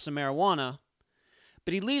picking up some marijuana,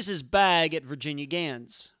 but he leaves his bag at Virginia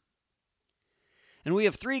Gans. And we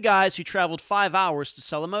have 3 guys who traveled 5 hours to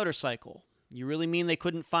sell a motorcycle. You really mean they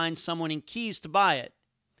couldn't find someone in Keys to buy it?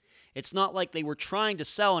 It's not like they were trying to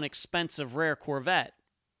sell an expensive rare Corvette.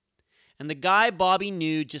 And the guy Bobby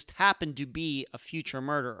knew just happened to be a future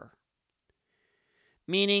murderer.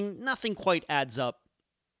 Meaning, nothing quite adds up.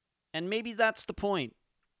 And maybe that's the point.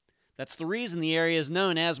 That's the reason the area is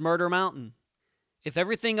known as Murder Mountain. If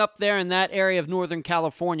everything up there in that area of Northern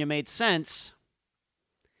California made sense,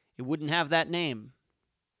 it wouldn't have that name.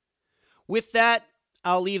 With that,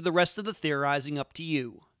 I'll leave the rest of the theorizing up to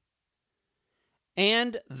you.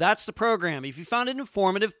 And that's the program. If you found it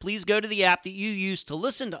informative, please go to the app that you use to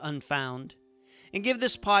listen to Unfound and give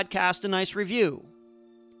this podcast a nice review.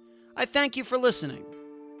 I thank you for listening.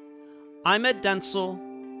 I'm Ed Dentzel,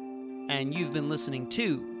 and you've been listening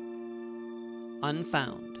to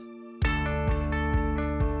Unfound.